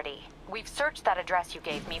authority. We've searched that address you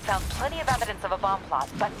gave me, found plenty of evidence of a bomb plot,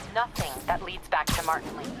 but nothing that leads back to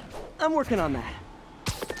Martin Lee. I'm working on that.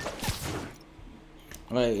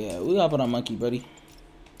 Alright, yeah, we gotta put on monkey, buddy.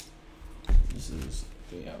 This is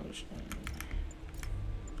 3 hours.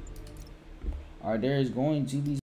 Alright, there is going to be